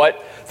to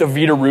what the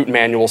Vita root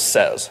manual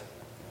says.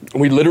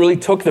 We literally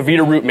took the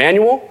Vita root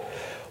manual,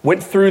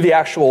 went through the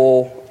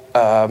actual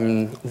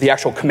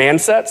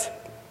command sets,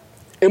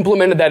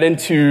 implemented that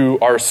into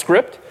our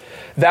script.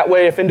 That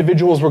way, if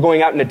individuals were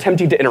going out and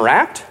attempting to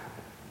interact,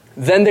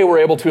 then they were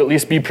able to at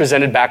least be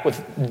presented back with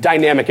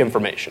dynamic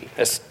information,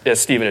 as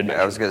Stephen had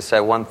mentioned. I was going to say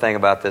one thing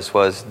about this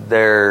was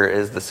there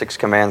is the 6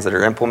 commands that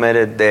are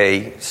implemented.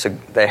 They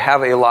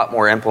have a lot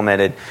more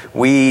implemented.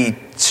 We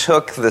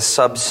took the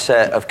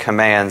subset of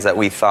commands that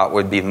we thought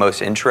would be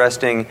most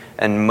interesting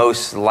and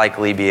most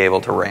likely be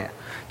able to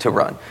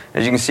run.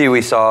 As you can see,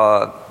 we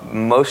saw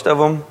most of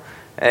them,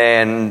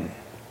 and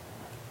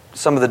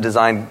some of the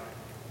design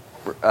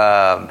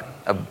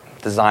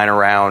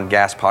around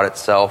Gaspot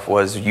itself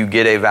was you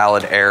get a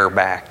valid error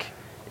back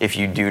if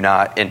you do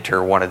not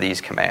enter one of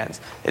these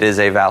commands. It is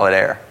a valid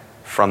error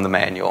from the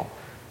manual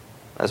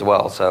as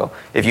well. So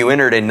if you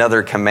entered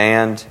another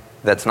command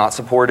that's not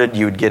supported,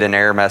 you would get an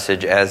error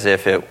message as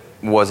if it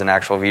was an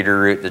actual Vita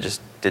root that just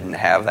didn't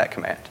have that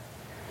command.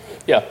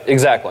 Yeah,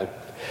 exactly.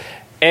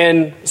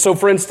 And so,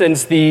 for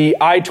instance, the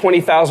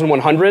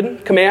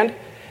I20100 command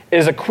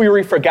is a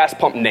query for gas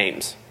pump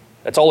names.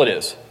 That's all it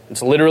is.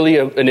 It's literally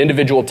an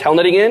individual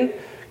telnetting in,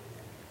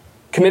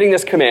 committing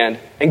this command,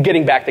 and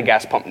getting back the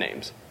gas pump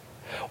names.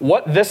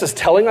 What this is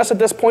telling us at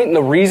this point, and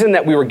the reason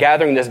that we were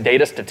gathering this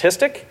data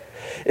statistic,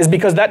 is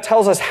because that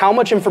tells us how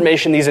much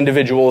information these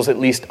individuals at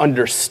least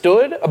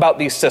understood about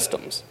these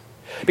systems.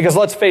 Because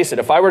let's face it,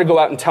 if I were to go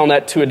out and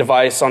telnet to a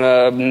device on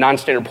a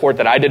non-standard port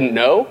that I didn't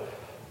know,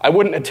 I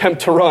wouldn't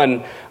attempt to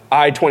run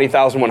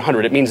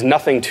I20100. It means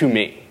nothing to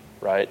me,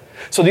 right?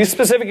 So these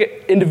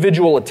specific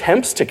individual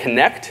attempts to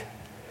connect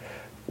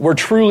were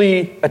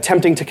truly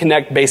attempting to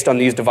connect based on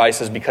these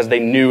devices because they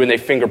knew and they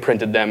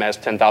fingerprinted them as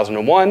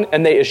 10,001,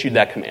 and they issued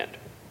that command.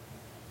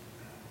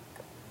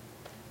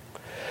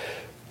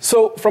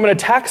 So from an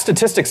attack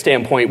statistics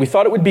standpoint, we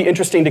thought it would be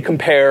interesting to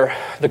compare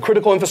the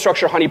critical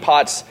infrastructure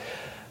honeypots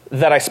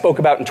that I spoke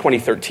about in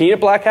 2013 at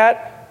Black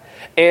Hat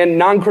and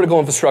non-critical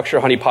infrastructure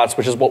honeypots,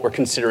 which is what we're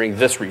considering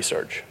this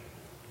research.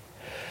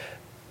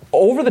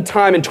 Over the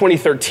time in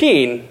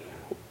 2013,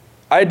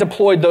 I had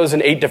deployed those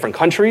in 8 different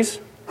countries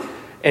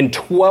and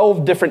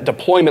 12 different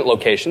deployment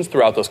locations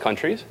throughout those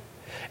countries.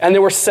 And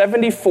there were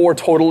 74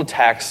 total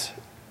attacks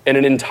in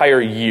an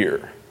entire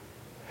year.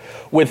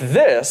 With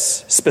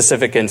this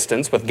specific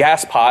instance, with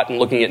Gaspot and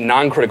looking at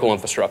non-critical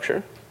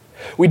infrastructure,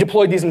 we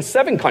deployed these in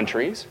 7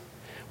 countries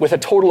with a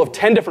total of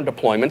 10 different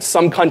deployments,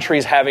 some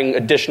countries having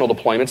additional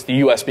deployments, the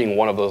US being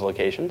one of those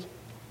locations,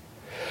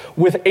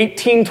 with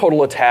 18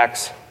 total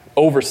attacks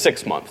over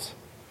 6 months.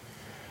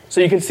 So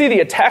you can see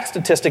the attack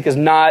statistic is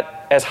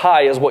not as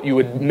high as what you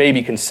would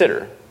maybe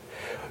consider.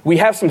 We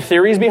have some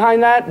theories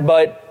behind that,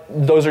 but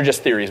those are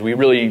just theories.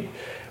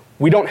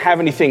 We don't have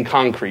anything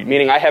concrete,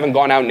 meaning I haven't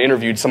gone out and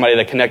interviewed somebody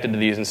that connected to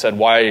these and said,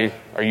 why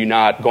are you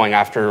not going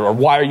after, or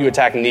why are you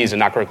attacking these and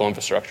not critical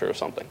infrastructure or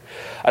something.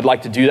 I'd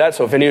like to do that,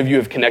 so if any of you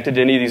have connected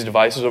to any of these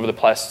devices over the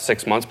past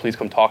 6 months, please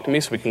come talk to me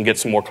so we can get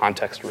some more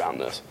context around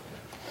this.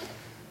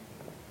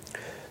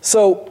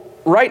 So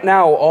right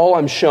now, all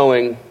I'm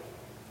showing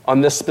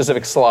on this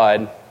specific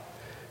slide,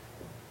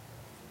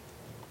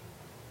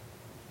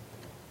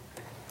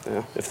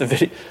 if the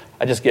video,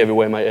 I just gave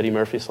away my Eddie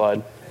Murphy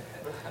slide.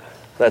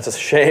 That's a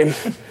shame.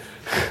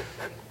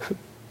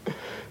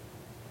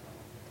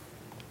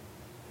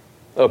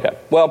 Okay,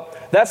 well,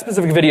 that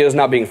specific video is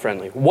not being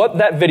friendly. What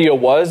that video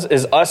was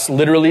is us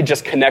literally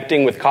just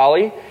connecting with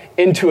Kali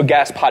into a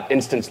Gaspot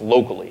instance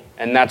locally.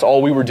 And that's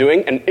all we were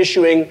doing, and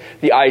issuing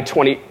the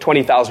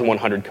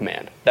I20100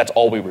 command. That's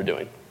all we were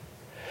doing.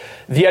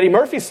 The Eddie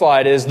Murphy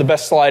slide is the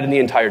best slide in the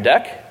entire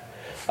deck,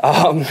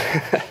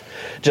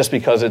 just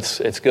because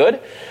it's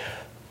good.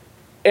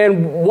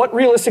 And what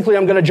realistically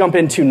I'm going to jump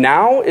into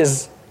now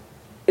is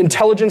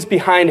intelligence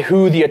behind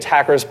who the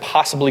attackers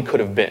possibly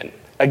could have been.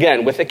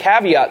 Again, with the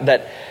caveat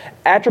that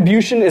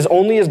attribution is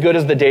only as good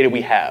as the data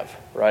we have,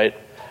 right?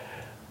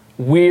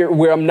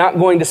 I'm not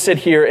going to sit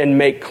here and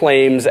make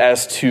claims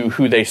as to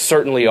who they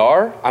certainly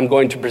are. I'm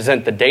going to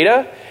present the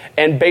data,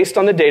 and based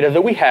on the data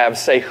that we have,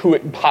 say who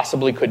it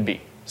possibly could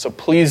be. So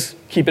please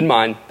keep in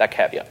mind that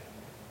caveat.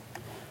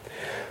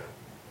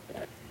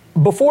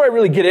 Before I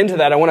really get into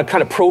that, I want to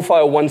kind of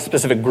profile one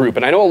specific group.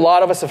 And I know a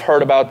lot of us have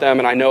heard about them,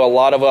 and I know a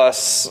lot of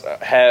us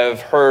have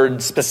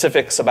heard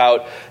specifics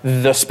about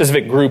the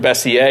specific group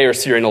SEA, or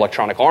Syrian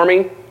Electronic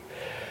Army.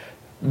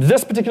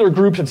 This particular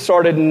group had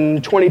started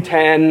in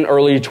 2010,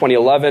 early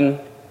 2011.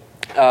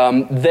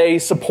 They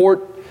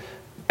support,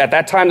 at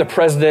that time, the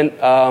president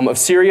of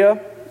Syria.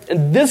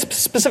 And these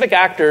specific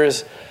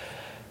actors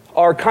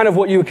are kind of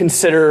what you would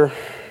consider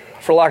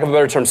for lack of a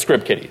better term,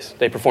 script kiddies.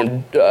 They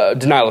perform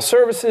denial of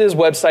services,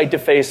 website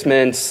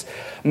defacements,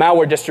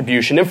 malware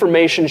distribution,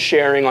 information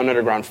sharing on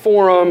underground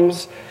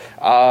forums,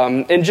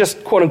 and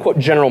just quote-unquote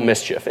general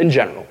mischief in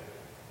general.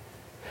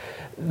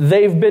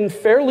 They've been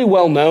fairly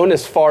well known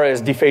as far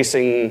as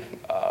defacing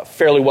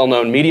fairly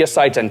well-known media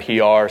sites,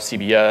 NPR,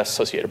 CBS,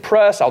 Associated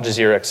Press, Al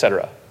Jazeera,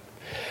 etc.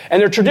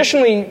 And they're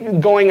traditionally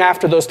going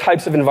after those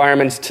types of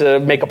environments to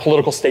make a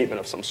political statement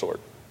of some sort.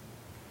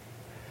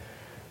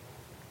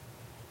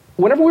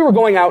 Whenever we were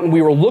going out and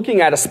we were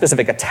looking at a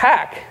specific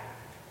attack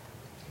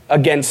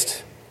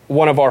against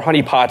one of our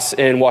honeypots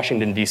in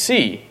Washington,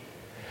 D.C.,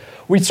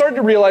 we started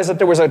to realize that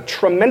there was a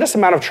tremendous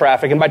amount of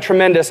traffic, and by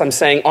tremendous, I'm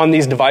saying on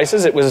these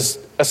devices, it was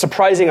a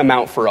surprising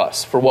amount for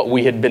us for what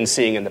we had been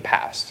seeing in the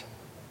past.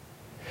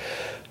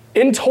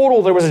 In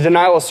total, there was a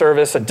denial of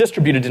service, a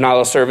distributed denial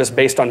of service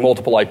based on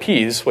multiple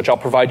IPs, which I'll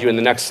provide you in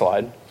the next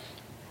slide.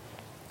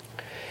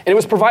 And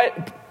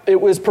it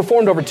was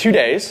performed over 2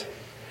 days,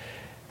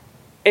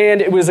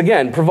 and it was,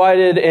 again,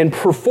 provided and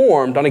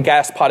performed on a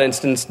Gaspot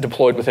instance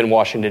deployed within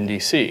Washington,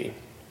 D.C.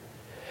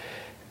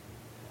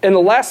 In the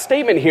last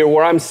statement here,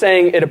 where I'm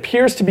saying it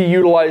appears to be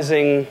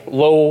utilizing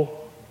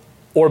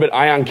low-orbit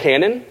ion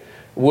cannon,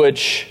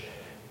 which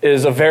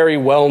is a very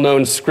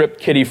well-known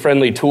script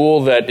kiddie-friendly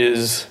tool that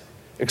is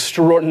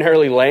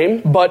extraordinarily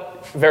lame,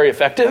 but very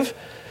effective.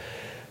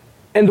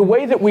 And the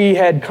way that we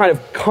had kind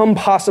of come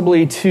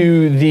possibly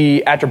to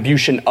the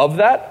attribution of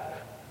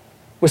that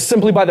was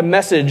simply by the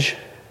message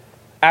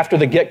after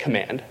the get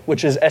command,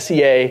 which is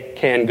SEA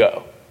can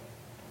go.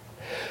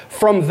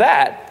 From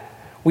that,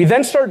 we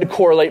then started to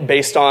correlate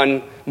based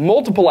on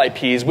multiple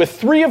IPs, with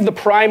 3 of the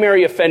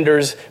primary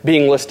offenders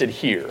being listed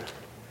here.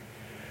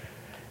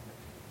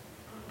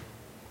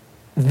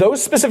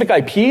 Those specific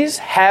IPs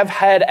have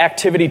had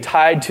activity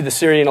tied to the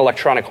Syrian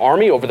Electronic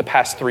Army over the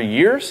past 3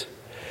 years,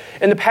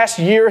 and the past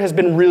year has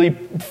been really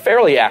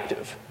fairly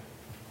active.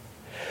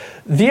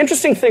 The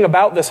interesting thing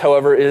about this,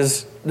 however,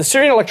 is the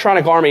Syrian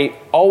Electronic Army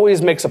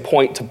always makes a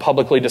point to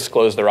publicly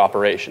disclose their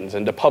operations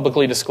and to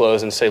publicly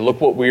disclose and say,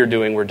 look what we're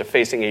doing, we're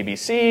defacing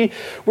ABC,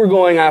 we're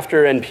going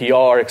after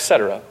NPR,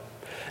 etc.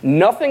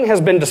 Nothing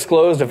has been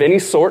disclosed of any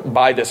sort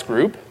by this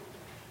group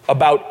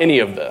about any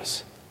of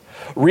this.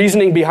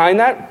 Reasoning behind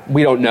that,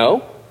 we don't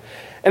know.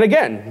 And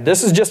again,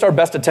 this is just our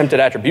best attempt at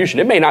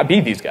attribution. It may not be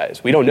these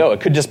guys. We don't know.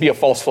 It could just be a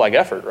false flag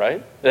effort,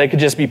 right? They could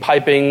just be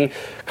piping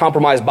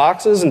compromised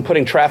boxes and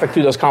putting traffic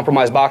through those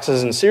compromised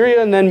boxes in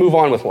Syria and then move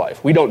on with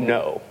life. We don't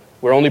know.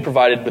 We're only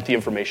provided with the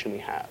information we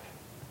have.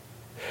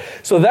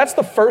 So that's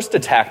the first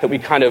attack that we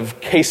kind of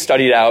case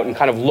studied out and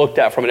kind of looked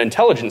at from an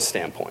intelligence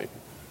standpoint.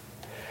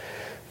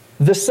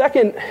 The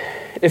second,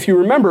 if you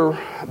remember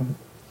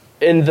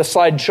in the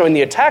slide showing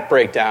the attack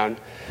breakdown,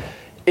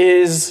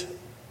 is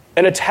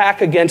an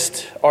attack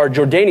against our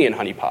Jordanian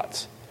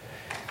honeypots.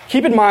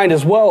 Keep in mind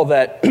as well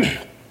that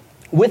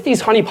with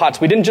these honeypots,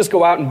 we didn't just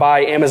go out and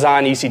buy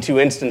Amazon EC2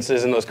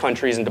 instances in those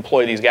countries and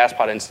deploy these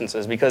Gaspot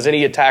instances, because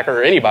any attacker,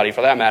 or anybody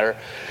for that matter,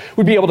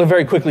 would be able to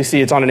very quickly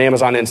see it's on an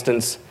Amazon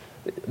instance.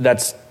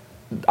 That's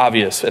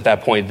obvious at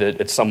that point that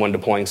it's someone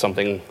deploying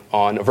something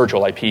on a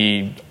virtual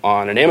IP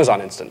on an Amazon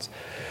instance.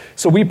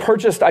 So we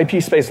purchased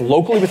IP space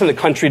locally within the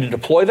country to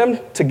deploy them,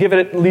 to give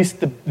it at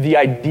least the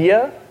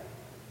idea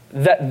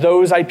that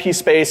those IP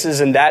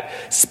spaces and that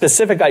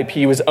specific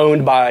IP was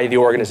owned by the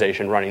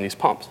organization running these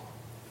pumps.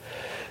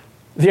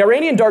 The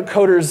Iranian dark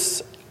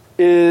coders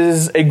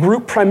is a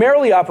group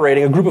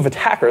a group of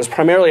attackers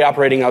primarily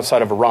operating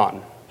outside of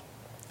Iran.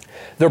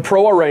 They're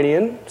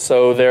pro-Iranian,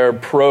 so they're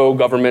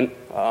pro-government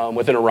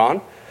within Iran.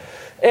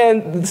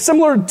 And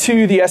similar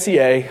to the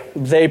SEA,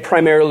 they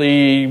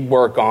primarily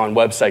work on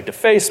website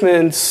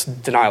defacements,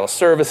 denial of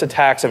service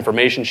attacks,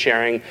 information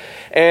sharing,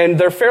 and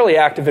they're fairly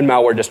active in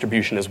malware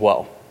distribution as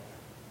well.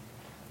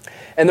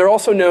 And they're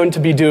also known to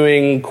be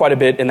doing quite a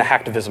bit in the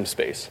hacktivism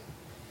space.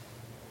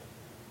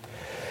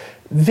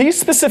 These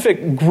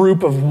specific group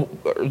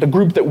the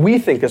group that we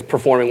think is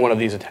performing one of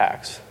these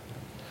attacks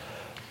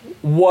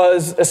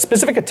was a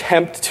specific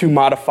attempt to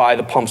modify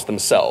the pumps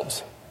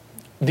themselves.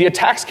 The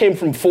attacks came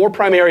from 4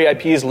 primary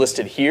IPs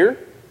listed here,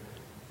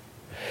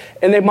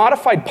 and they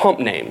modified pump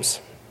names.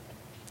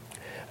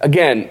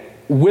 Again,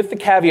 with the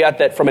caveat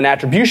that from an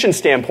attribution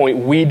standpoint,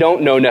 we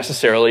don't know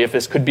necessarily if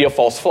this could be a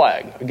false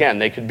flag. Again,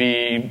 they could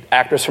be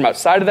actors from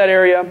outside of that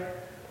area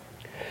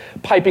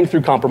piping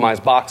through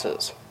compromised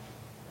boxes.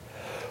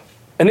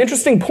 An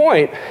interesting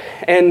point,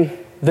 and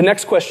the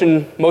next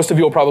question most of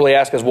you will probably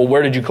ask is, well,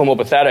 where did you come up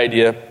with that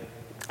idea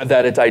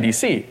that it's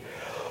IDC?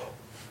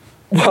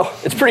 Well,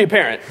 it's pretty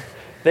apparent.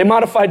 They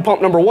modified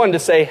pump number 1 to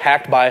say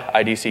hacked by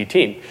IDC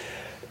team.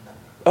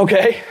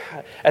 Okay,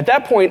 at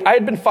that point, I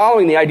had been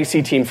following the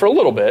IDC team for a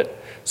little bit,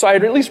 so I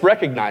had at least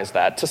recognized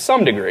that to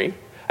some degree.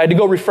 I had to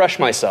go refresh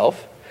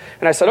myself,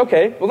 and I said,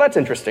 okay, well, that's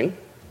interesting.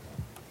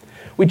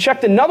 We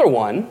checked another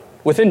one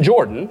within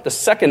Jordan, the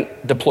second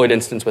deployed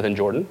instance within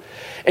Jordan,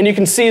 and you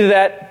can see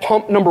that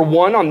pump number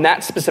 1 on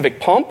that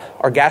specific pump,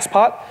 our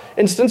Gaspot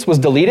instance, was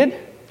deleted,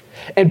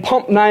 and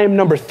pump name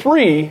number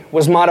 3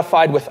 was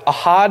modified with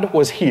Ahad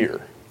was here.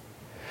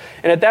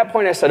 And at that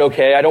point I said,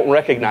 okay, I don't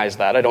recognize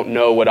that. I don't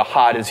know what a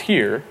HOD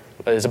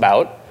is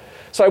about.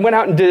 So I went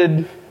out and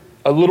did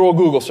a literal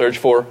Google search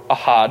for a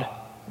HOD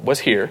was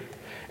here.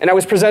 And I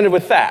was presented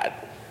with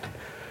that,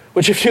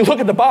 which if you look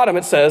at the bottom,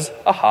 it says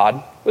a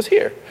HOD was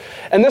here.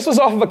 And this was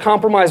off of a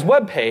compromised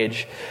web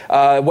page,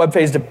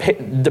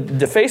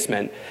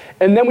 defacement.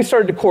 And then we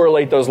started to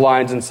correlate those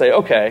lines and say,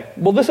 okay,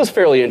 well, this is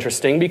fairly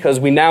interesting because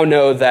we now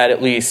know that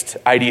at least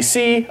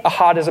IDC, a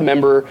HOD is a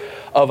member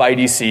of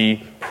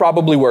IDC,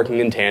 probably working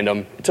in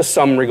tandem to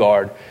some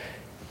regard.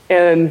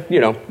 And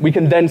we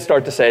can then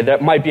start to say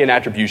that might be an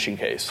attribution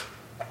case.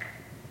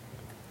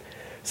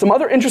 Some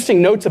other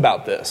interesting notes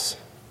about this.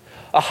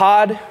 A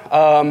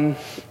HOD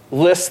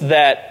lists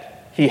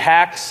that he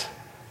hacks,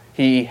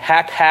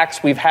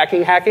 hacks, we've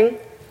hacking.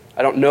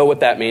 I don't know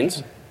what that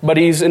means, but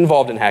he's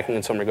involved in hacking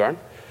in some regard.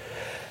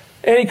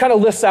 And he kind of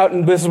lists out,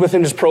 and this is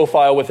within his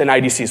profile within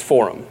IDC's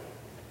forum.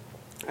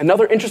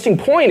 Another interesting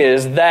point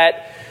is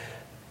that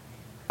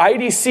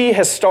IDC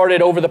has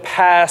started over the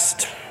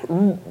past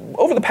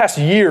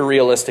year,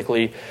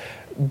 realistically,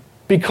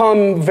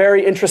 become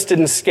very interested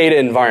in SCADA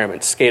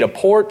environments, SCADA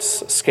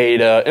ports,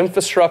 SCADA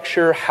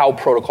infrastructure, how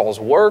protocols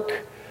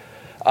work,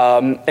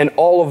 and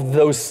all of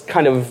those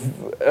kind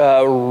of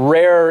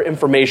rare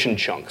information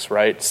chunks,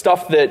 right?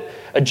 Stuff that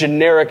a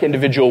generic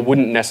individual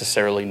wouldn't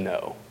necessarily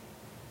know.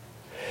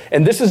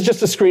 And this is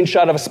just a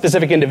screenshot of a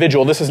specific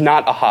individual. This is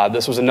not a HOD.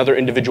 This was another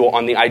individual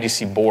on the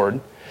IDC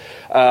board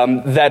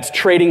that's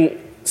trading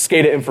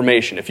SCADA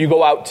information. If you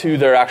go out to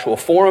their actual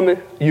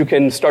forum, you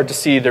can start to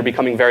see they're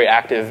becoming very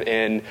active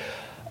in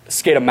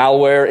SCADA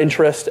malware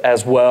interest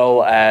as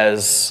well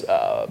as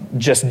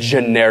just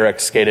generic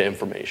SCADA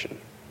information.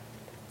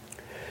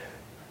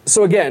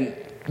 So again,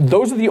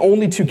 those are the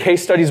only two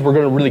case studies we're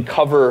going to really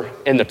cover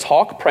in the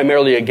talk,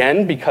 primarily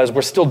again because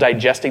we're still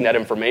digesting that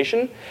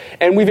information.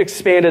 And we've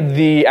expanded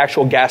the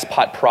actual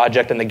Gaspot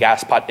project and the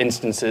Gaspot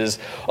instances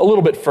a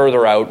little bit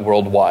further out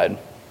worldwide.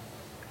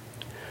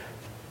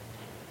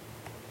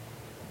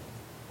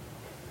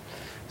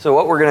 So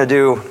what we're going to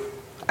do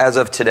as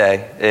of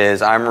today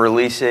is we're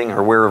releasing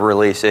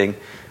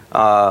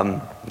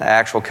the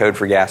actual code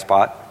for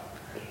Gaspot.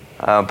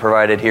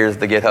 Provided here's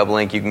the GitHub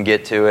link, you can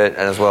get to it,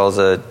 as well as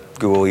a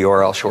Google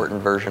URL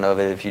shortened version of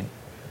it if you,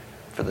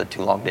 for the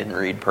too long didn't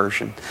read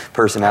person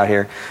out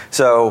here.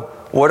 So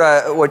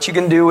what you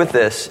can do with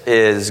this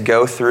is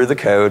go through the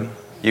code,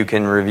 you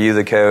can review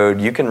the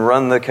code, you can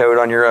run the code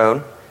on your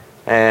own,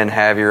 and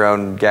have your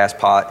own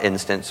Gaspot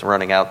instance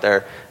running out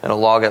there. It'll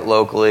log it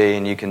locally,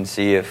 and you can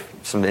see if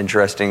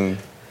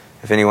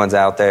anyone's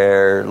out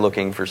there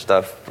looking for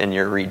stuff in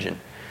your region.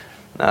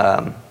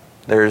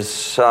 There's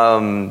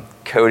some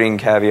coding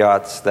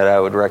caveats that I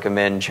would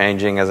recommend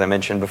changing, as I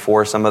mentioned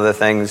before, some of the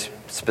things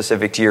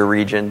specific to your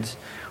regions,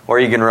 or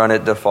you can run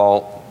it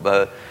default,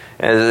 but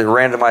it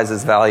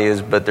randomizes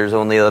values, but there's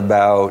only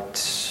about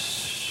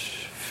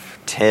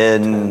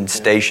 10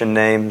 station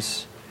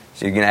names.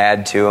 So you can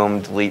add to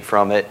them, delete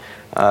from it.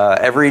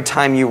 Every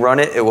time you run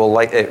it, it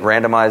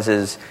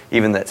randomizes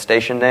even that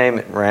station name.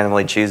 It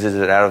randomly chooses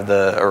it out of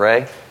the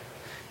array.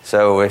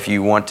 So if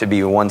you want to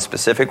be one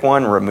specific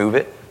one, remove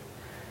it.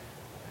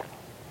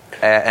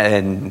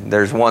 And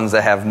there's ones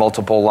that have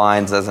multiple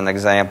lines. As an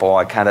example,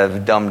 I kind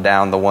of dumbed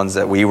down the ones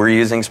that we were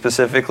using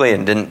specifically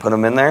and didn't put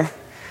them in there,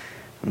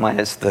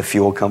 minus the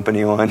fuel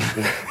company one.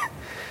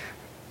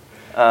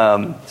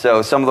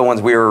 So some of the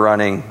ones we were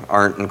running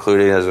aren't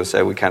included. As I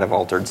said, we kind of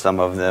altered some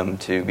of them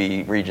to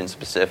be region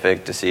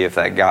specific to see if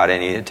that got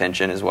any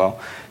attention as well.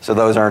 So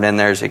those aren't in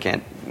there, so you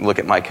can't look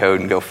at my code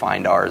and go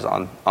find ours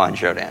on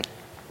Shodan.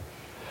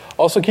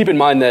 Also keep in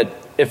mind that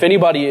if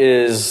anybody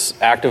is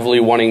actively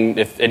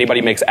if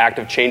anybody makes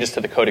active changes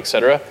to the code,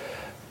 etc.,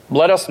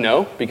 let us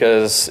know,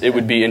 because it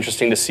would be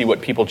interesting to see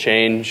what people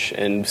change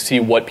and see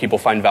what people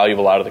find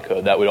valuable out of the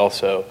code. That would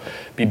also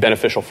be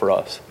beneficial for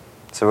us.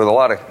 So with a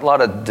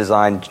lot of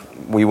design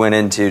we went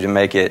into to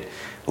make it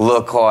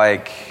look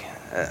like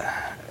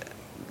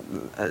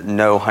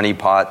no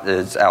honeypot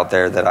is out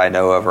there that I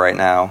know of right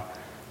now.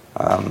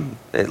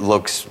 It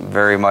looks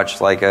very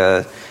much like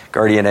a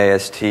Guardian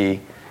AST.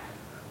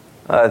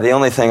 The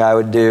only thing I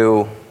would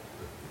do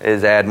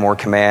is add more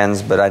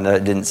commands, but I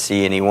didn't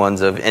see any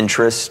ones of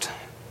interest.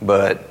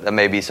 But that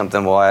may be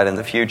something we'll add in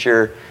the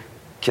future.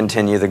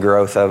 Continue the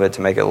growth of it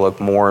to make it look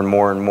more and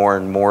more and more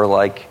and more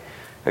like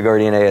a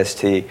Guardian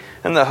AST.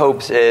 And the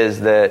hopes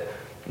is that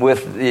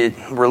with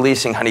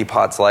releasing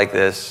honeypots like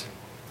this,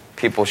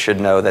 people should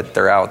know that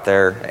they're out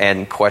there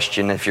and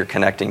question if you're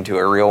connecting to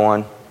a real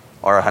one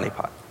or a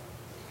honeypot.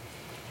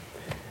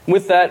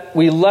 With that,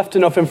 we left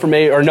enough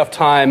information or enough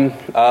time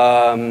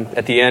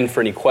at the end for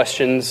any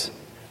questions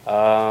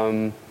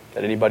that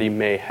anybody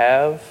may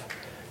have.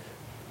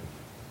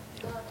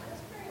 I was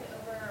wondering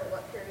over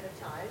what period of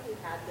time you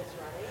had this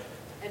running,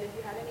 and if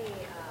you had any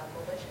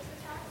malicious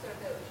attacks, or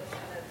if it was just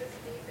kind of this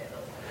deep.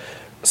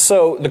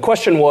 So the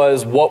question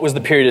was, what was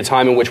the period of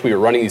time in which we were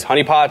running these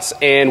honeypots,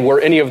 and were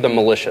any of them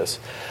malicious?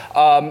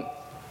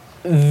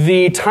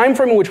 The time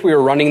frame in which we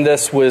were running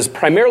this was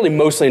primarily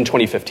mostly in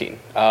 2015.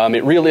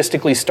 It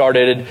realistically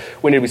started,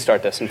 when did we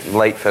start this? In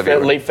Late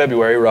February. Late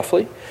February,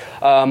 roughly.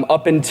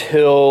 Up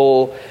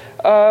until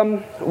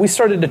we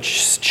started to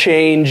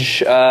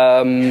change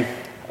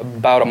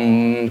about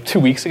 2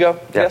 weeks ago,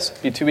 yes,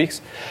 be 2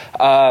 weeks.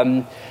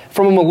 From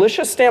a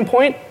malicious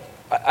standpoint,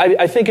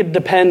 I think it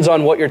depends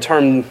on what your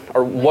term,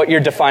 or what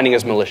you're defining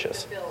as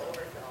malicious.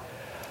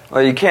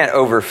 Well, you can't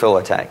overfill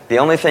a tank. The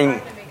only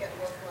thing...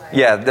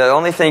 Yeah, the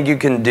only thing you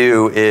can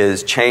do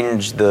is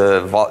change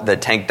the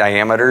tank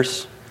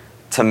diameters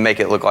to make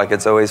it look like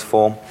it's always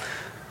full.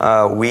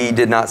 We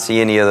did not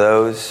see any of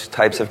those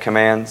types of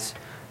commands.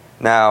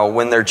 Now,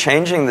 when they're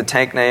changing the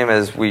tank name,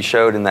 as we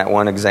showed in that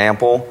one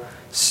example,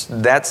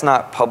 that's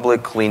not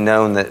publicly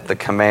known that the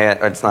command,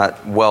 it's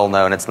not well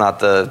known, it's not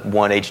the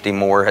one HD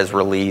Moore has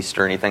released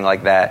or anything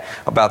like that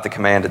about the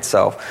command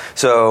itself.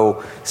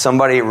 So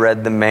somebody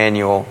read the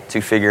manual to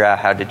figure out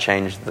how to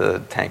change the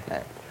tank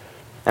name.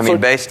 I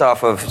mean, based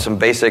off of some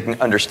basic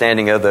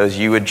understanding of those,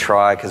 you would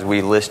try, because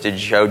we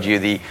showed you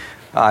the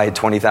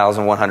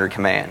I-20100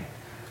 command.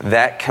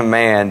 That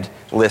command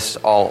lists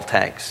all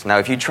tanks. Now,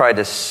 if you try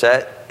to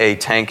set a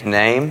tank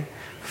name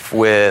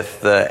with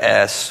the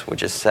S,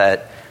 which is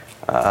set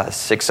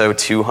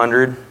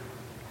 60200,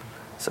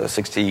 so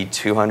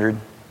 6200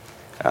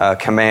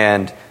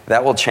 command,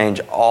 that will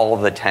change all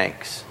of the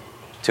tanks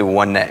to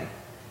one name.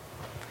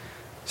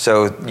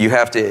 So you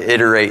have to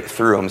iterate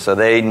through them. So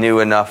they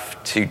knew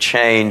enough to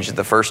change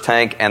the first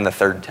tank and the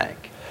third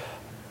tank.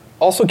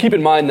 Also keep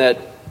in mind that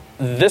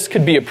this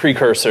could be a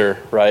precursor,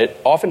 right?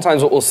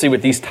 Oftentimes what we'll see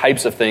with these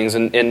types of things,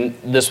 and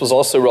this was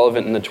also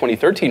relevant in the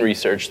 2013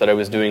 research that I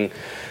was doing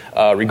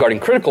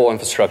regarding critical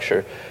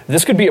infrastructure,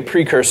 this could be a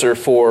precursor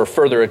for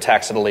further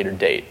attacks at a later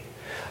date.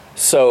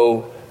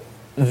 So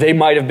they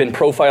might have been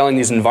profiling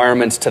these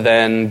environments to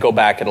then go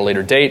back at a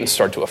later date and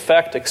start to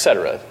affect,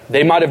 etc.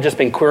 They might have just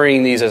been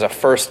querying these as a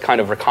first kind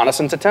of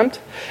reconnaissance attempt,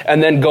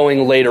 and then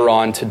going later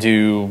on to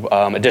do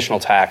additional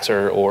attacks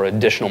or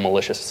additional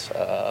malicious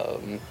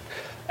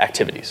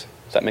activities.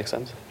 Does that make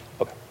sense?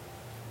 Okay.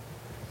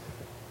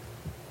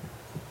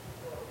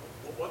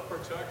 Well, what's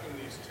protecting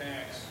these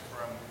tanks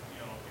from,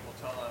 people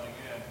telling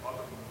again, other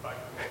than the fact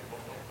that people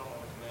don't know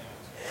the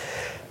commands?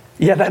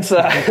 Yeah,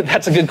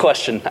 that's a good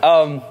question.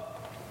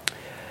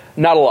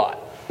 Not a lot.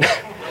 No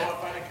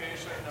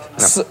authentication,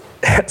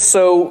 no.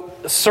 So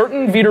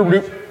certain Vita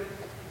root.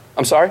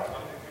 I'm sorry?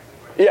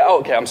 Yeah,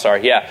 okay, I'm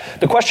sorry. Yeah.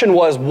 The question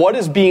was, what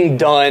is being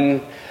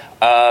done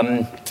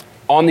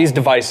on these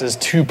devices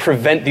to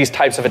prevent these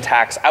types of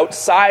attacks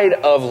outside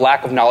of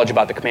lack of knowledge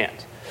about the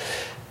command?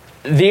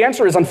 The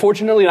answer is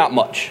unfortunately not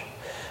much.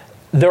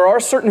 There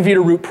are certain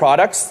Vita root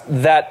products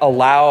that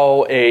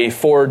allow a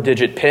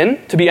 4-digit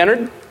PIN to be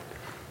entered.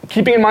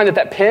 Keeping in mind that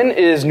that PIN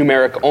is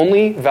numeric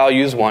only,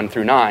 values 1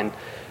 through 9.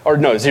 Or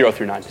no, 0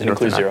 through 9. It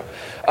includes 0.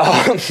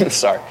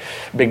 Sorry,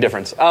 big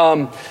difference.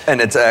 And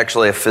it's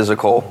actually a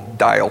physical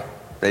dial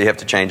that you have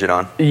to change it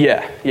on.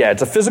 Yeah,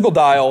 it's a physical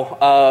dial.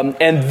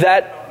 And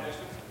that...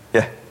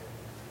 Yeah.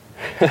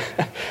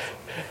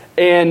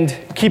 And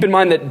keep in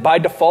mind that by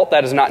default,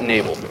 that is not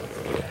enabled.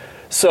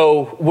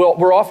 So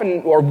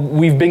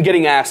we've been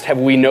getting asked, have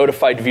we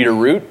notified Vita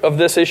root of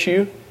this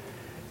issue?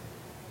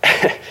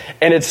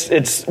 And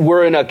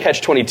we're in a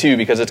catch-22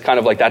 because it's kind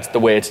of like that's the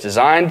way it's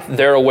designed.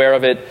 They're aware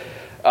of it,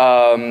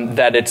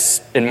 that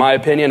it's, in my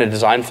opinion, a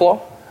design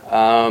flaw.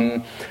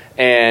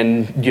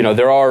 And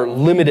there are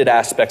limited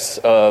aspects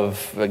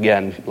of,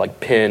 again,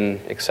 like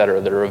PIN, et cetera,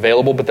 that are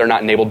available, but they're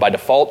not enabled by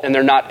default, and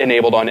they're not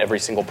enabled on every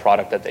single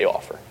product that they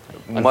offer,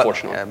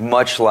 unfortunately.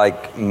 Much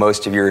like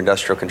most of your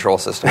industrial control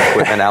system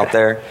equipment out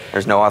there,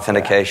 there's no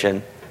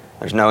authentication,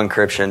 there's no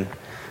encryption.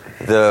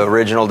 The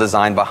original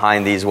design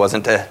behind these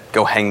wasn't to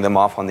go hang them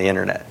off on the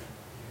internet.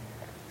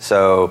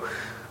 So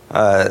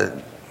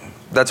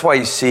that's why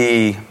you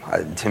see,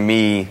 to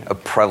me, a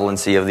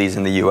prevalency of these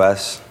in the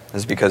U.S.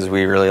 is because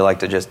we really like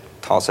to just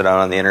toss it out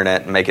on the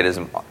internet and make it as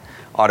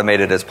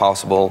automated as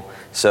possible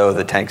so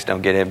the tanks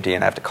don't get empty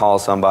and have to call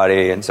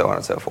somebody and so on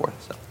and so forth.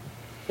 So.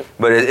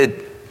 But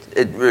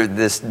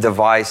this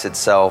device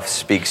itself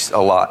speaks a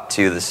lot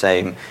to the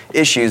same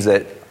issues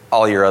that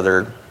all your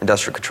other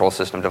industrial control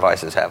system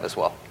devices have as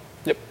well.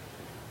 Yep.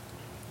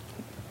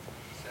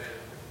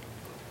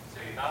 So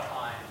you've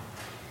outlined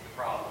the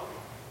problem,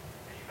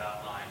 and you've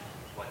outlined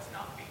what's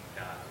not being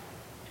done.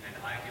 In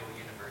an ideal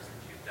universe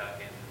that you've dug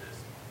into this,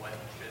 what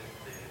should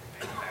the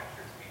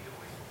manufacturers be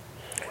doing?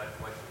 What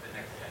should the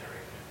next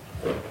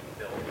generation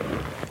build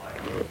look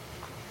like?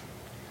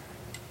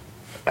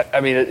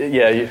 I mean,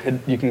 yeah,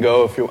 you can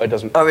go if it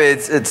doesn't. I mean,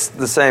 it's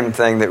the same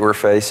thing that we're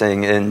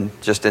facing in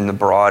the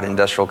broad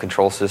industrial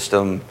control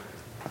system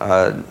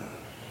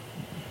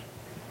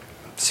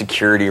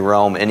security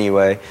realm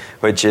anyway,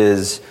 which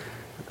is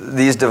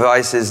these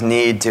devices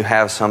need to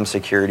have some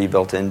security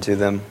built into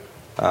them,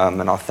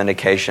 an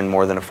authentication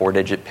more than a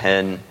 4-digit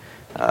PIN,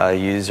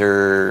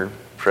 user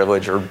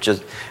privilege, or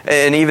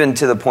and even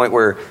to the point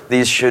where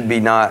these should be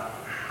not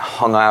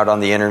hung out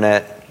on the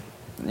internet.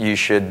 you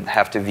should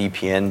have to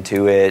VPN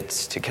to it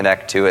to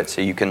connect to it,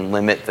 so you can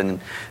limit the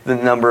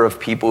number of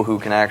people who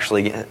can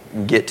actually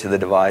get to the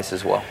device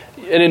as well.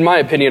 And in my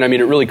opinion, I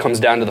mean, it really comes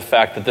down to the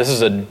fact that this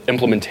is an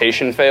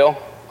implementation fail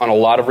on a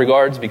lot of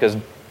regards, because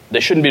they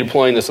shouldn't be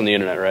deploying this on the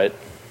internet, right?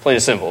 Plain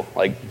and simple.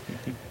 Like,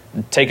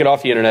 take it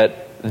off the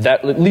internet.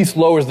 That at least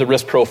lowers the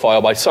risk profile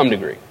by some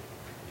degree.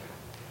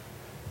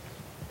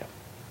 Yeah,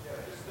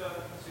 just, so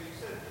you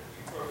said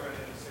you programmed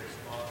in 6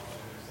 months,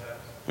 is that,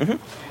 Mm-hmm. did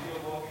you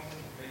logging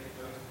make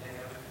those any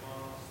other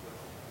months, but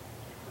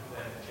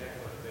then check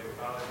whether they were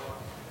valid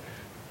ones?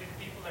 If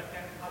people that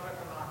can other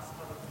commands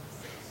other than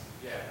 6?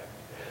 Yeah.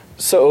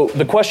 So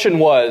the question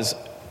was,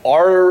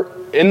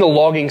 in the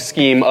logging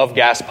scheme of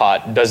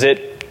Gaspot, does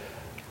it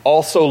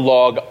also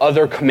log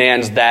other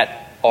commands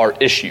that are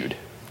issued?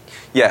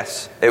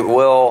 Yes, it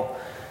will.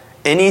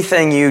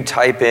 Anything you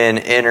type in,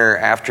 enter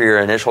after your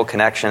initial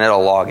connection,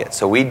 it'll log it.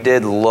 So we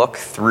did look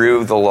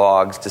through the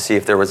logs to see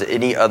if there was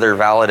any other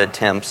valid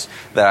attempts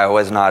that I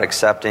was not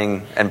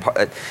accepting. And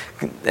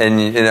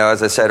you know,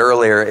 as I said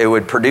earlier, it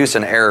would produce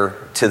an error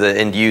to the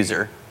end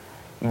user.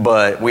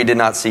 But we did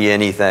not see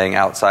anything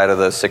outside of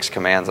those 6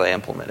 commands I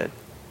implemented.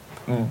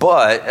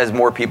 But as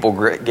more people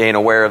gain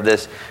aware of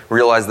this,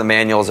 realize the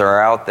manuals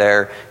are out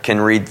there, can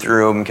read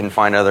through them, can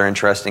find other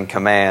interesting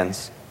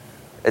commands,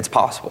 it's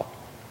possible.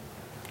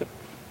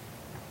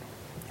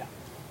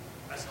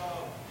 I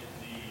saw in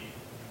the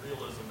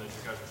realism that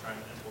you guys are trying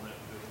to implement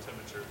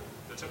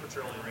the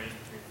temperature only ranged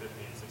between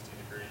 50 and 60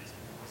 degrees.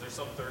 Is there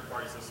some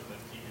third-party system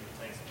that's keeping the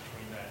tanks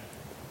between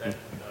that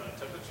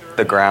temperature?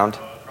 The ground.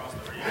 Across the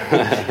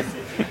region?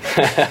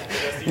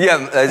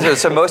 Yeah,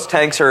 so most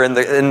tanks are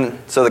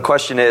so the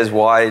question is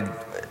why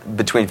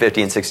between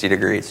 50 and 60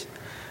 degrees?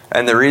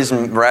 And the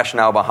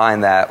rationale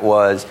behind that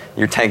was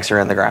your tanks are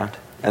in the ground.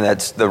 And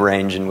that's the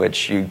range in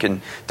which you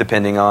can,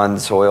 depending on the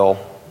soil,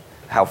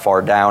 how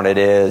far down it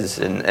is,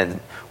 and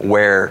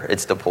where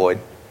it's deployed.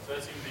 So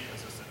that seems to be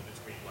consistent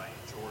between like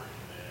Jordan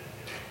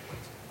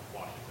and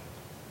Washington.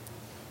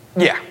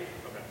 Yeah. Okay.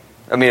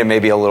 I mean, it may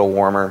be a little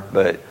warmer,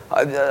 but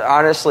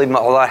honestly,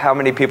 how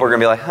many people are going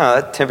to be like,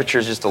 huh, that temperature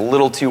is just a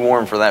little too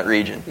warm for that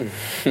region?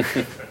 So you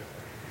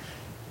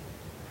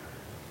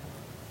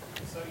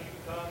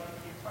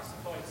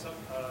classified some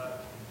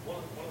one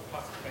of the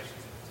classifications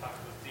of the attack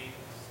was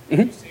demons. Did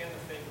you see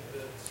anything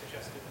that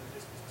suggested that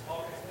this was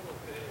targeted, or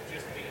could it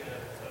just be that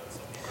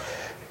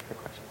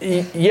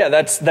something? Yeah,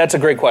 that's a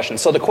great question.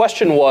 So the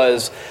question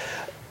was,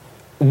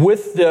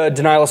 with the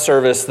denial of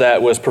service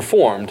that was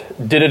performed,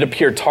 did it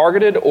appear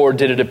targeted or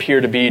did it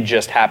appear to be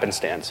just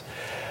happenstance?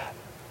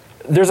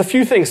 There's a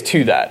few things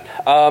to that.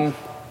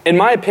 In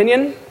my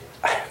opinion,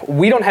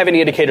 we don't have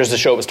any indicators to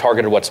show it was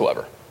targeted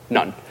whatsoever.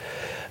 None.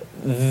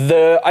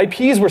 The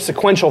IPs were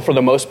sequential for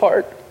the most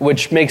part,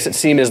 which makes it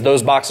seem as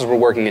those boxes were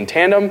working in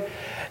tandem.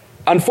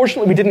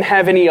 Unfortunately, we didn't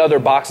have any other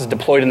boxes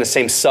deployed in the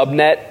same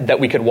subnet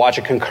that we could watch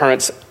a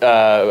concurrent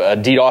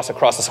DDoS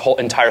across this whole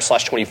entire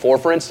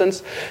 /24, for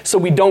instance. So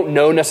we don't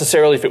know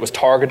necessarily if it was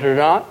targeted or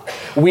not.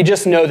 We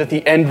just know that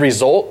the end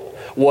result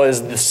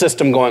was the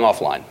system going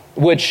offline,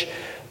 which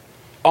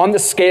on the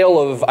scale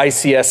of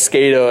ICS,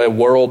 SCADA,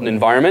 world, and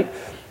environment,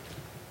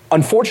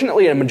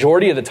 unfortunately, a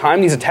majority of the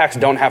time, these attacks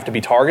don't have to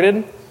be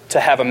targeted to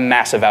have a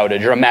massive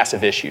outage or a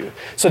massive issue.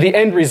 So the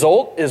end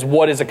result is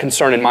what is a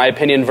concern in my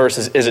opinion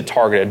versus is it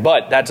targeted?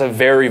 But that's a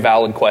very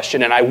valid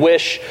question, and I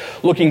wish,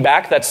 looking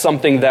back, that's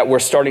something that we're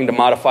starting to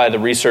modify the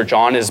research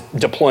on, is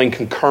deploying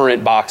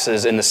concurrent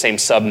boxes in the same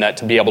subnet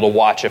to be able to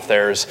watch if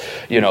there's,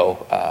 you know,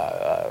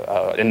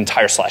 an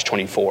entire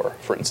 /24,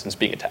 for instance,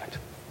 being attacked.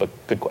 But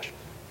good question.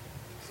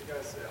 So you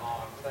guys, for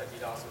that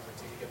DDoS over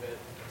 2 gigabit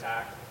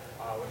attack,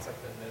 what's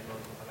like the minimum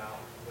amount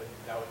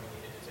that would be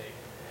needed to take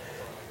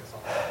something like this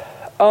on?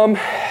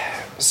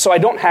 So I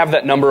don't have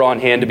that number on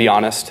hand, to be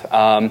honest.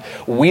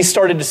 We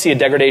started to see a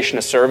degradation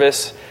of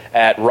service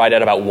right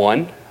at about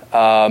 1.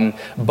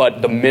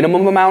 But the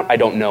minimum amount, I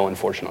don't know,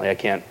 unfortunately. I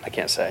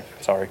can't say.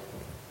 Sorry.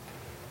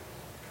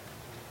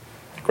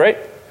 Great.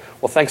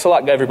 Well, thanks a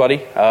lot, everybody.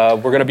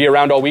 We're going to be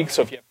around all week,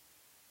 so if you have,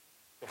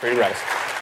 feel free to grab us.